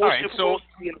need 4 Super Bowls?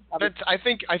 I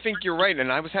think you're right,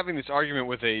 and I was having this argument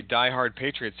with a diehard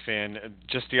Patriots fan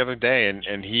just the other day,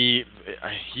 and he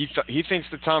thinks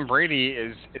that Tom Brady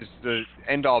is the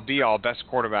end all be all best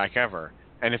quarterback ever.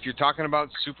 And if you're talking about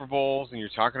Super Bowls and you're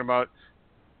talking about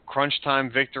crunch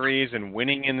time victories and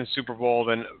winning in the Super Bowl,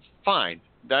 then fine.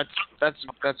 That's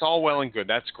all well and good.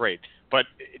 That's great. But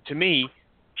to me,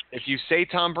 if you say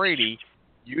Tom Brady,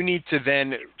 you need to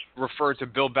then refer to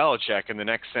Bill Belichick in the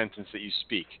next sentence that you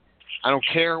speak. I don't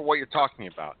care what you're talking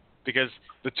about, because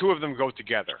the two of them go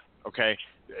together, okay?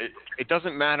 It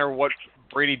doesn't matter what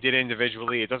Brady did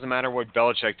individually. It doesn't matter what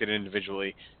Belichick did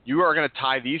individually. You are going to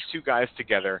tie these two guys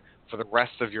together for the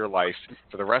rest of your life,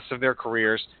 for the rest of their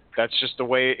careers. That's just the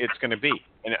way it's going to be.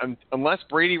 And unless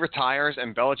Brady retires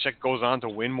and Belichick goes on to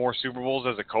win more Super Bowls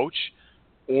as a coach,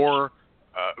 or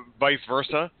vice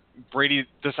versa, Brady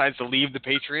decides to leave the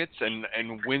Patriots and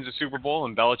wins a Super Bowl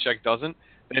and Belichick doesn't,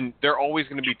 then they're always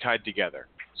going to be tied together.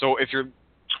 So if you're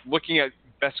looking at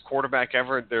best quarterback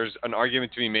ever, there's an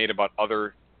argument to be made about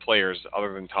other players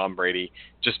other than Tom Brady,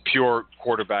 just pure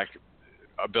quarterback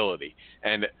ability.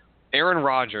 And Aaron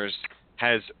Rodgers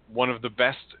has one of the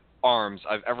best arms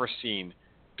I've ever seen,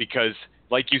 because,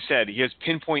 like you said, he has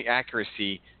pinpoint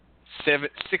accuracy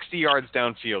 60 yards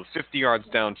downfield, 50 yards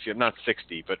downfield, not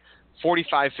 60, but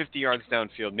 45, 50 yards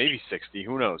downfield, maybe 60,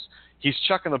 who knows. He's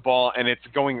chucking the ball, and it's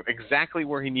going exactly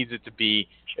where he needs it to be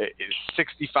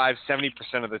 65, 70%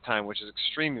 of the time, which is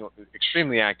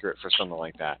extremely accurate for something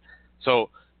like that. So,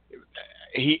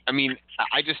 I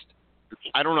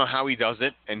don't know how he does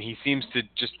it, and he seems to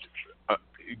just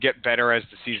get better as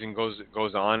the season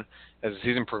goes on. As the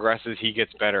season progresses, he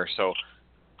gets better. So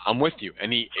I'm with you,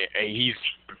 and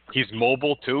he's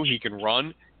mobile too. He can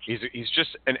run. He's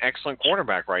just an excellent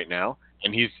quarterback right now,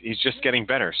 and he's just getting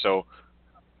better. So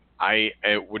I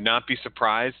would not be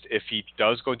surprised if he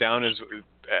does go down as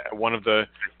one of the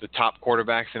top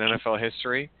quarterbacks in NFL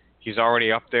history. He's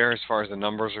already up there as far as the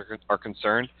numbers are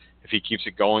concerned. If he keeps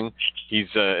it going,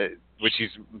 which he's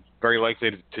very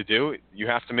likely to do. You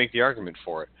have to make the argument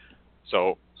for it.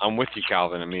 So I'm with you,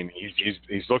 Calvin. I mean,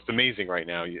 he's looked amazing right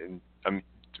now.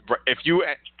 If you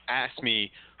ask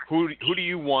me, who do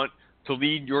you want to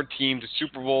lead your team to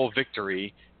Super Bowl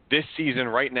victory this season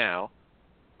right now,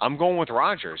 I'm going with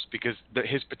Rodgers because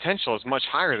his potential is much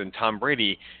higher than Tom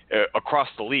Brady across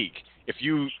the league. If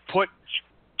you put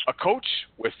a coach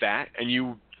with that and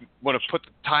you want to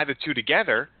tie the two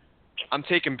together, I'm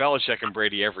taking Belichick and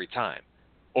Brady every time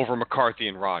over McCarthy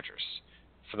and Rodgers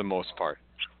for the most part.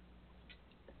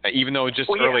 Even though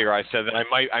earlier I said that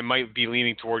I might be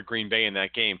leaning toward Green Bay in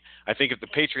that game. I think if the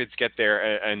Patriots get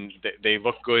there and they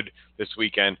look good this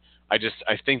weekend, I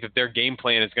think that their game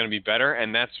plan is going to be better,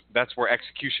 and that's where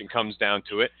execution comes down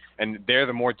to it. And they're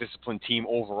the more disciplined team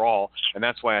overall, and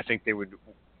that's why I think they would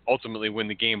ultimately win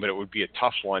the game. But it would be a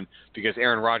tough one because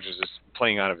Aaron Rodgers is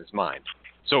playing out of his mind.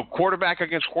 So quarterback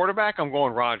against quarterback, I'm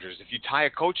going Rodgers. If you tie a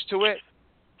coach to it,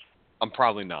 I'm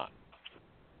probably not.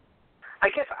 I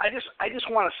guess I just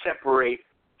want to separate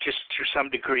just to some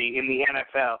degree in the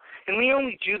NFL, and we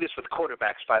only do this with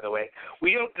quarterbacks, by the way.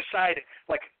 We don't decide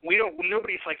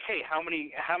nobody's like, hey, how many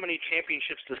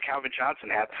championships does Calvin Johnson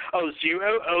have? Oh,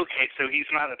 0? Okay, so he's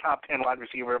not a top 10 wide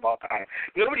receiver of all time.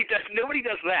 Nobody does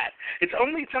that. It's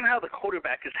only somehow the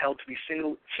quarterback is held to be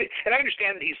single, and I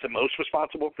understand that he's the most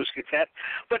responsible for success,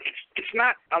 but it's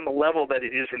not on the level that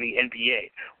it is in the NBA,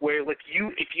 where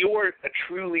if you're a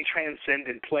truly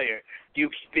transcendent player,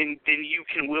 then you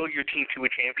can will your team to a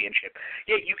championship.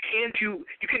 Yeah, you can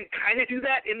kind of do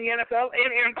that in the NFL.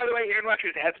 And by the way, Aaron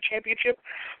Rodgers has a championship,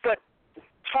 but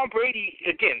Tom Brady,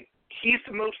 again, he's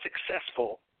the most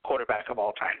successful quarterback of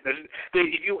all time.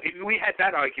 If we had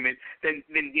that argument, then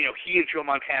he and Joe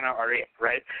Montana are it,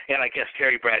 right? And I guess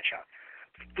Terry Bradshaw.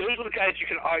 Those are the guys you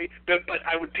can argue, but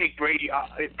I would take Brady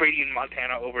and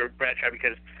Montana over Bradshaw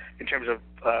because in terms of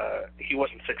he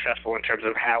wasn't successful in terms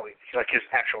of how his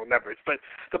actual numbers. But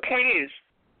the point is,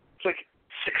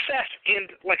 success and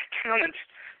talent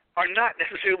are not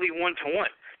necessarily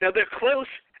one-to-one. Now they're close,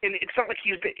 and it's not like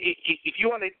he's been. If you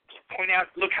want to point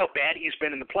out, look how bad he's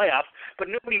been in the playoffs,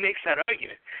 but nobody makes that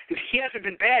argument. If he hasn't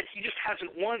been bad, he just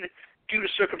hasn't won due to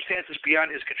circumstances beyond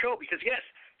his control. Because yes,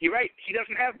 you're right, he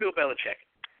doesn't have Bill Belichick.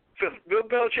 Bill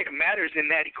Belichick matters in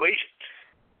that equation.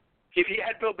 If he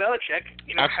had Bill Belichick,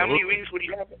 how many rings would he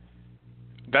have?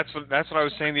 That's what I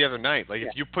was saying the other night.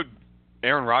 If you put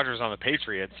Aaron Rodgers on the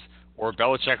Patriots or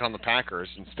Belichick on the Packers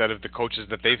instead of the coaches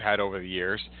that they've had over the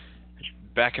years,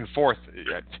 back and forth,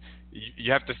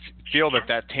 you have to feel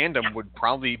that tandem would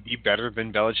probably be better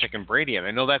than Belichick and Brady. And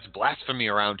I know that's blasphemy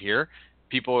around here.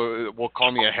 People will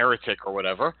call me a heretic or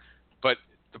whatever. But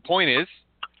the point is,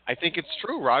 I think it's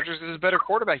true. Rodgers is a better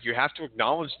quarterback. You have to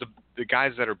acknowledge the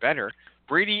guys that are better.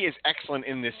 Brady is excellent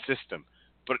in this system,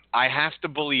 but I have to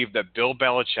believe that Bill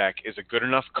Belichick is a good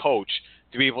enough coach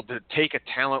to be able to take a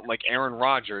talent like Aaron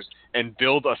Rodgers and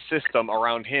build a system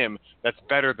around him that's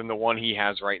better than the one he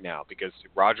has right now, because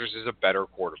Rodgers is a better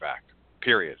quarterback,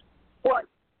 period. Well,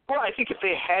 I think if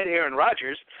they had Aaron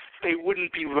Rodgers, they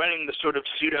wouldn't be running the sort of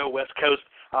pseudo-West Coast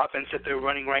offense that they're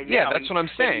running right now. Yeah, that's what I'm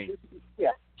saying.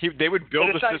 They would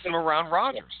build a system around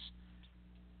Rodgers.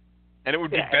 And it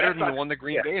would be better than the one that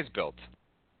Green Bay has built.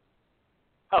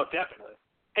 Oh, definitely.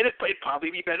 And it'd probably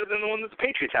be better than the one that the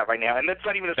Patriots have right now. And that's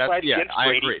not even a slight against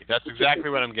Brady. I agree. That's exactly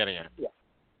what I'm getting at. Yeah.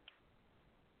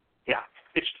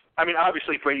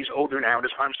 Obviously Brady's older now and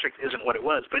his arm strength isn't what it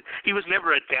was, but he was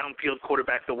never a downfield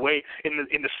quarterback the way in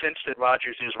the sense that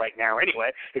Rodgers is right now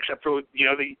anyway, except for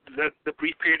the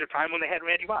brief period of time when they had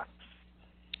Randy Moss.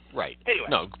 Right. Anyway.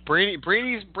 No,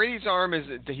 Brady's arm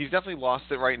he's definitely lost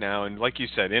it right now, and like you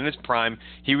said, in his prime,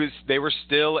 they were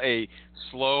still a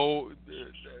slow,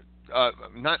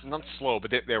 not slow,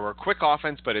 but they were a quick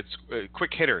offense, but it's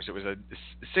quick hitters. It was a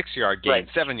 6-yard gain,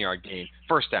 7-yard gain,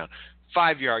 first down,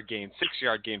 5-yard gain,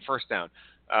 6-yard gain, first down.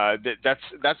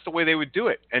 That's the way they would do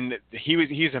it, and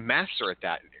he's a master at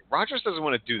that. Rodgers doesn't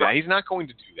want to do that. He's not going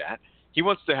to do that. he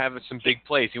wants to have some big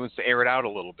plays. He wants to air it out a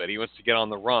little bit. He wants to get on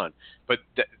the run. But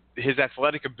his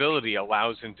athletic ability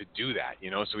allows him to do that,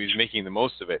 so he's making the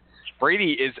most of it.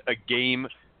 Brady is a game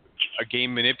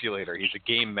manipulator. He's a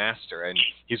game master, and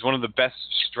he's one of the best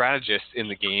strategists in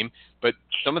the game, but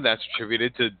some of that's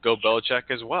attributed to Bill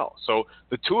Belichick as well. So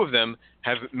the two of them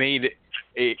have made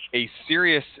a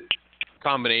serious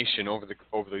combination over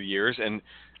the years, and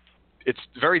it's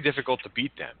very difficult to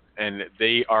beat them. And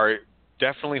they are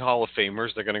definitely Hall of Famers.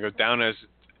 They're going to go down as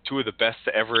two of the best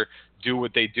to ever do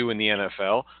what they do in the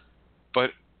NFL. But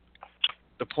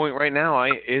the point right now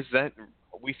is that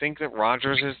we think that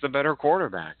Rodgers is the better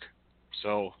quarterback.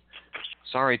 So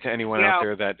sorry to anyone out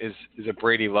there that is a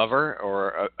Brady lover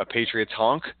or a Patriots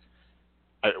honk.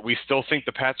 We still think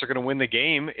the Pats are going to win the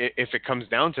game if it comes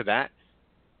down to that.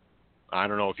 I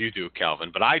don't know if you do, Calvin,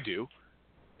 but I do.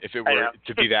 If it were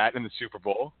to be that in the Super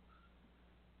Bowl.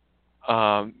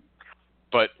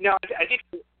 But no, I think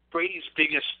Brady's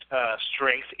biggest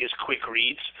strength is quick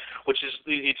reads, which is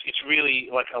it's really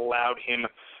like allowed him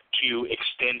to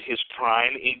extend his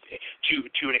prime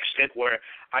to an extent where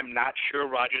I'm not sure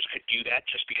Rodgers could do that,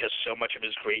 just because so much of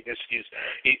his greatness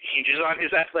it hinges on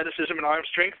his athleticism and arm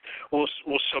strength.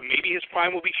 So maybe his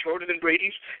prime will be shorter than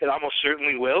Brady's. It almost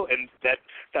certainly will, and that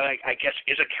I guess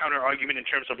is a counter argument in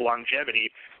terms of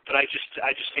longevity. But I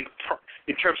just think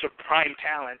in terms of prime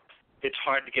talent, it's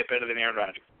hard to get better than Aaron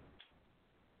Rodgers.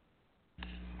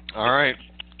 All right.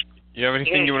 You have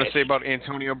anything you want to say about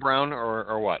Antonio Brown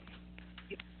or what?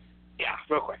 Yeah,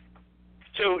 real quick.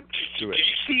 So, did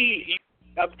you see?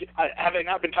 Have I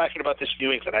not been talking about this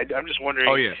New England? I'm just wondering.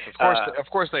 Oh yes, of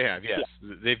course they have. Yes,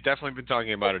 they've definitely been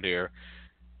talking about it here.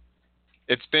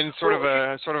 It's been sort of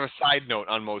a side note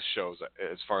on most shows,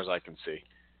 as far as I can see.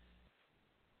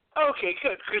 Okay,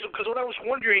 good. Because what I was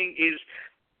wondering is,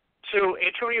 so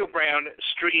Antonio Brown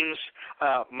streams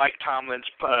Mike Tomlin's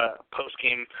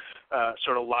post-game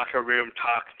sort of locker room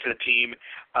talk to the team,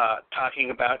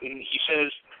 talking about, and he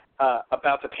says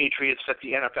about the Patriots that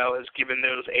the NFL has given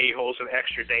those a-holes an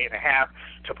extra day and a half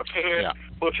to prepare,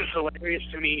 which is hilarious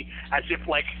to me, as if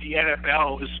like the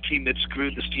NFL was a team that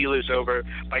screwed the Steelers over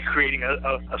by creating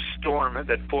a storm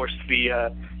that forced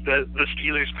the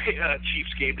Steelers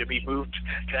Chiefs game to be moved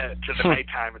to the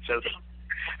nighttime, and so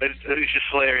it's just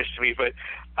hilarious to me. But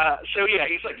so yeah,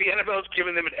 he's like, the NFL's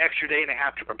given them an extra day and a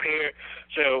half to prepare,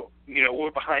 so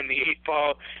we're behind the eight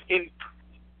ball. And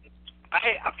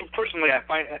personally,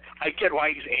 I get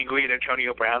why he's angry at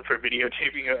Antonio Brown for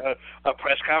videotaping a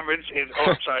press conference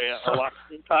a locker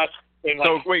room talk.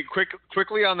 So wait,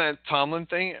 quickly on that Tomlin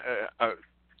thing.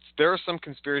 There are some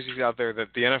conspiracies out there that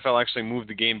the NFL actually moved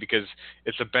the game because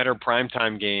it's a better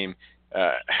primetime game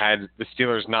had the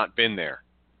Steelers not been there.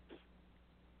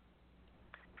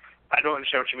 I don't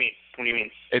understand what you mean. What do you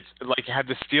mean? It's like, had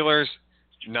the Steelers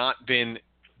not been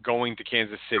going to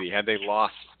Kansas City, had they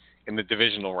lost in the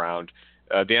divisional round,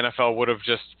 the NFL would have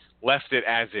just left it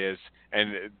as is,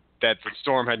 and that the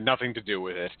storm had nothing to do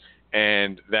with it,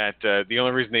 and that the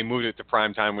only reason they moved it to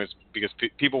primetime was because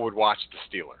people would watch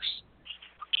the Steelers.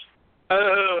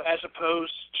 As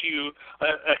opposed to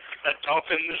a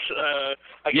Dolphins,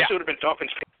 I guess it would have been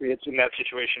Dolphins Patriots in that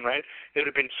situation, right? It would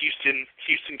have been Houston,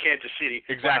 Kansas City.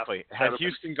 Exactly. Had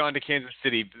Houston gone to Kansas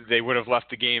City, they would have left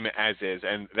the game as is,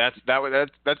 and that's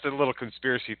a little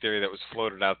conspiracy theory that was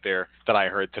floated out there that I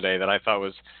heard today that I thought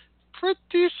was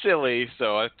pretty silly.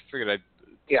 So I figured I'd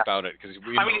spout it because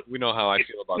we know how I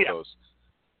feel about those.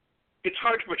 It's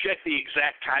hard to project the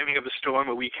exact timing of the storm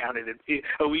a week in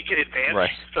advance.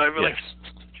 Right. So I really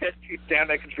down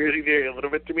that conspiracy theory a little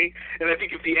bit to me. And I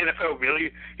think if the NFL really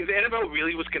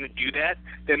was going to do that,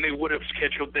 then they would have just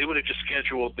scheduled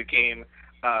the game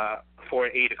for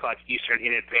 8:00 Eastern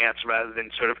in advance, rather than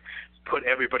sort of put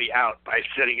everybody out by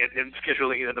setting it and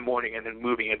scheduling it in the morning and then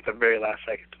moving it at the very last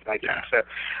second to nighttime. So,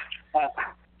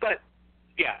 but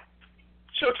yeah.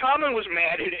 So Tomlin was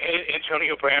mad at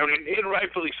Antonio Brown, and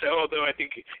rightfully so, although I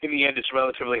think in the end it's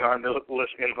relatively harmless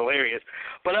and hilarious.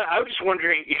 But I was just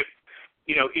wondering if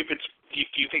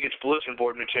do you think it's bulletin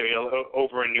board material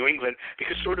over in New England?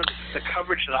 Because sort of the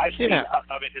coverage that I've seen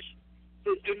of it is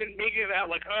been making it out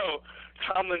like, oh,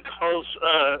 Tomlin calls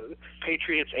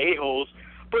Patriots a-holes.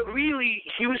 But really,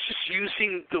 he was just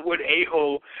using the word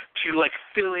a-hole to, like,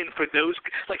 fill in for those.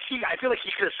 Like, I feel like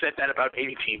he could have said that about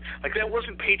any team. Like, that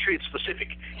wasn't Patriot specific.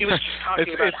 He was just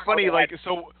talking about. It's funny. Like,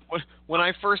 so when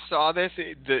I first saw this,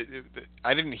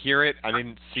 I didn't hear it. I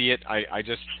didn't see it. I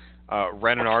just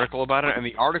read an article about it, and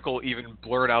the article even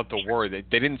blurred out the word.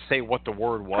 They didn't say what the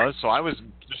word was, so I was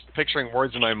just picturing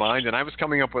words in my mind, and I was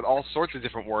coming up with all sorts of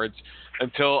different words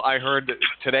until I heard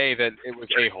today that it was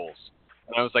a-holes.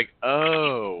 And I was like,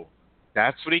 oh,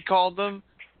 That's what he called them?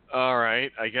 All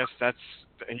right. I guess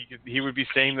he would be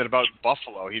saying that about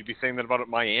Buffalo. He'd be saying that about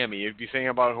Miami. He'd be saying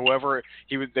about whoever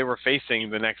they were facing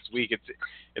the next week.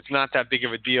 It's not that big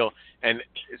of a deal. And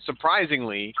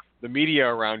surprisingly, the media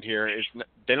around here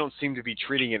they don't seem to be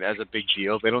treating it as a big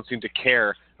deal. They don't seem to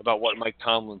care about what Mike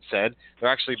Tomlin said. They're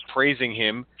actually praising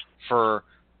him for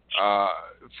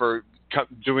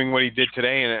doing what he did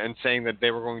today and saying that they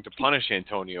were going to punish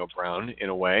Antonio Brown in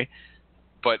a way.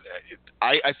 But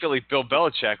I feel like Bill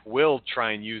Belichick will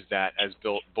try and use that as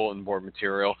bulletin board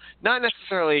material. Not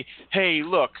necessarily, hey,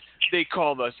 look, they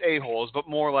called us a-holes, but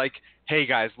more like, hey,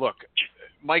 guys, look,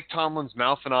 Mike Tomlin's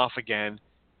mouthing off again.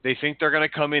 They think they're going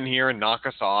to come in here and knock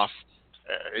us off.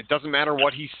 It doesn't matter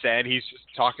what he said. He's just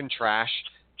talking trash.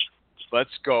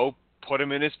 Let's go put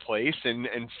him in his place and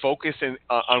focus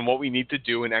on what we need to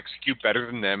do and execute better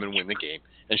than them and win the game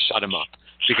and shut him up.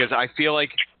 Because I feel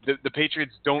like the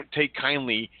Patriots don't take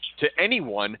kindly to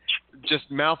anyone just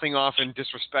mouthing off and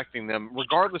disrespecting them,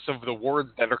 regardless of the words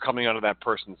that are coming out of that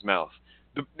person's mouth.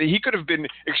 He could have been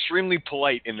extremely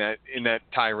polite in that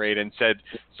tirade and said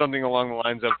something along the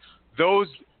lines of, those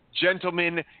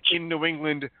gentlemen in New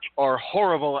England are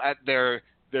horrible at their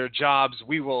jobs.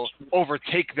 We will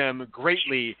overtake them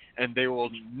greatly, and they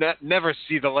will never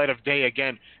see the light of day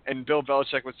again. And Bill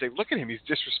Belichick would say, look at him, he's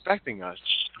disrespecting us.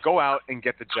 Go out and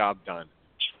get the job done.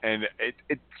 And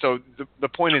so the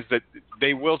point is that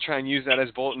they will try and use that as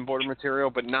bulletin board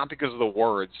material, but not because of the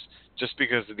words, just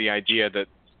because of the idea that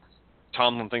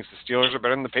Tomlin thinks the Steelers are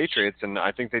better than the Patriots, and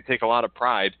I think they take a lot of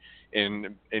pride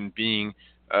in being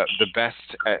the best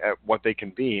at what they can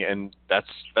be, and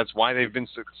that's why they've been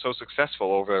so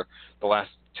successful over the last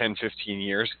 10, 15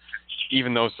 years,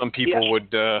 even though some people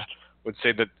would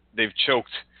say that they've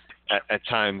choked at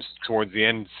times towards the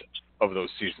ends of those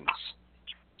seasons.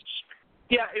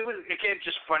 Yeah, it was, again,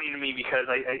 just funny to me because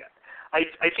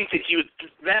I think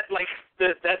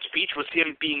that that speech was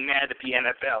him being mad at the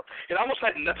NFL. It almost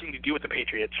had nothing to do with the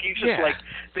Patriots. He's just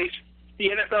the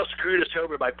NFL screwed us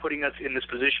over by putting us in this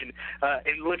position.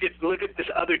 And look at this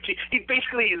other team. He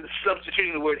basically is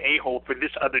substituting the word a-hole for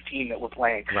this other team that we're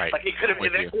playing. Right. Like, he could have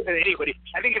been anybody.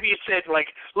 I think if he had said,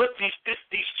 like, look, these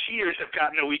cheers have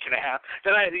gotten a week and a half,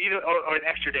 then or an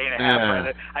extra day and a half,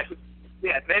 rather,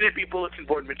 then it'd be bulletin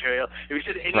board material if he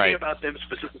said anything about them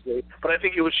specifically. But I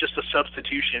think it was just a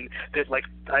substitution that,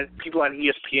 people on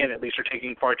ESPN at least are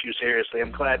taking far too seriously.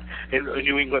 I'm glad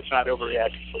New England's not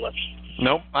overreacting so much.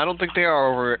 Nope, I don't think they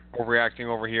are overreacting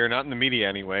over here, not in the media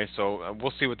anyway. So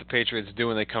we'll see what the Patriots do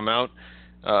when they come out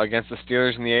against the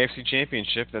Steelers in the AFC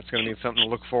Championship. That's going to be something to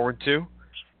look forward to.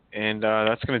 And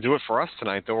that's going to do it for us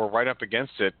tonight, though. We're right up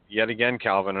against it yet again,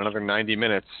 Calvin, another 90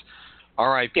 minutes.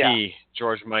 R.I.P.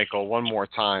 George Michael one more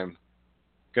time.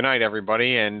 Good night,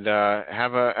 everybody, and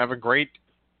have a great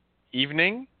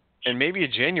evening and maybe a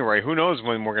January. Who knows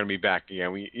when we're going to be back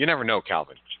again? You never know,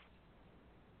 Calvin.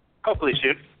 Hopefully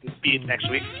soon. Be it next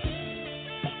week.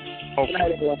 Hopefully. Good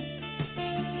night, everyone.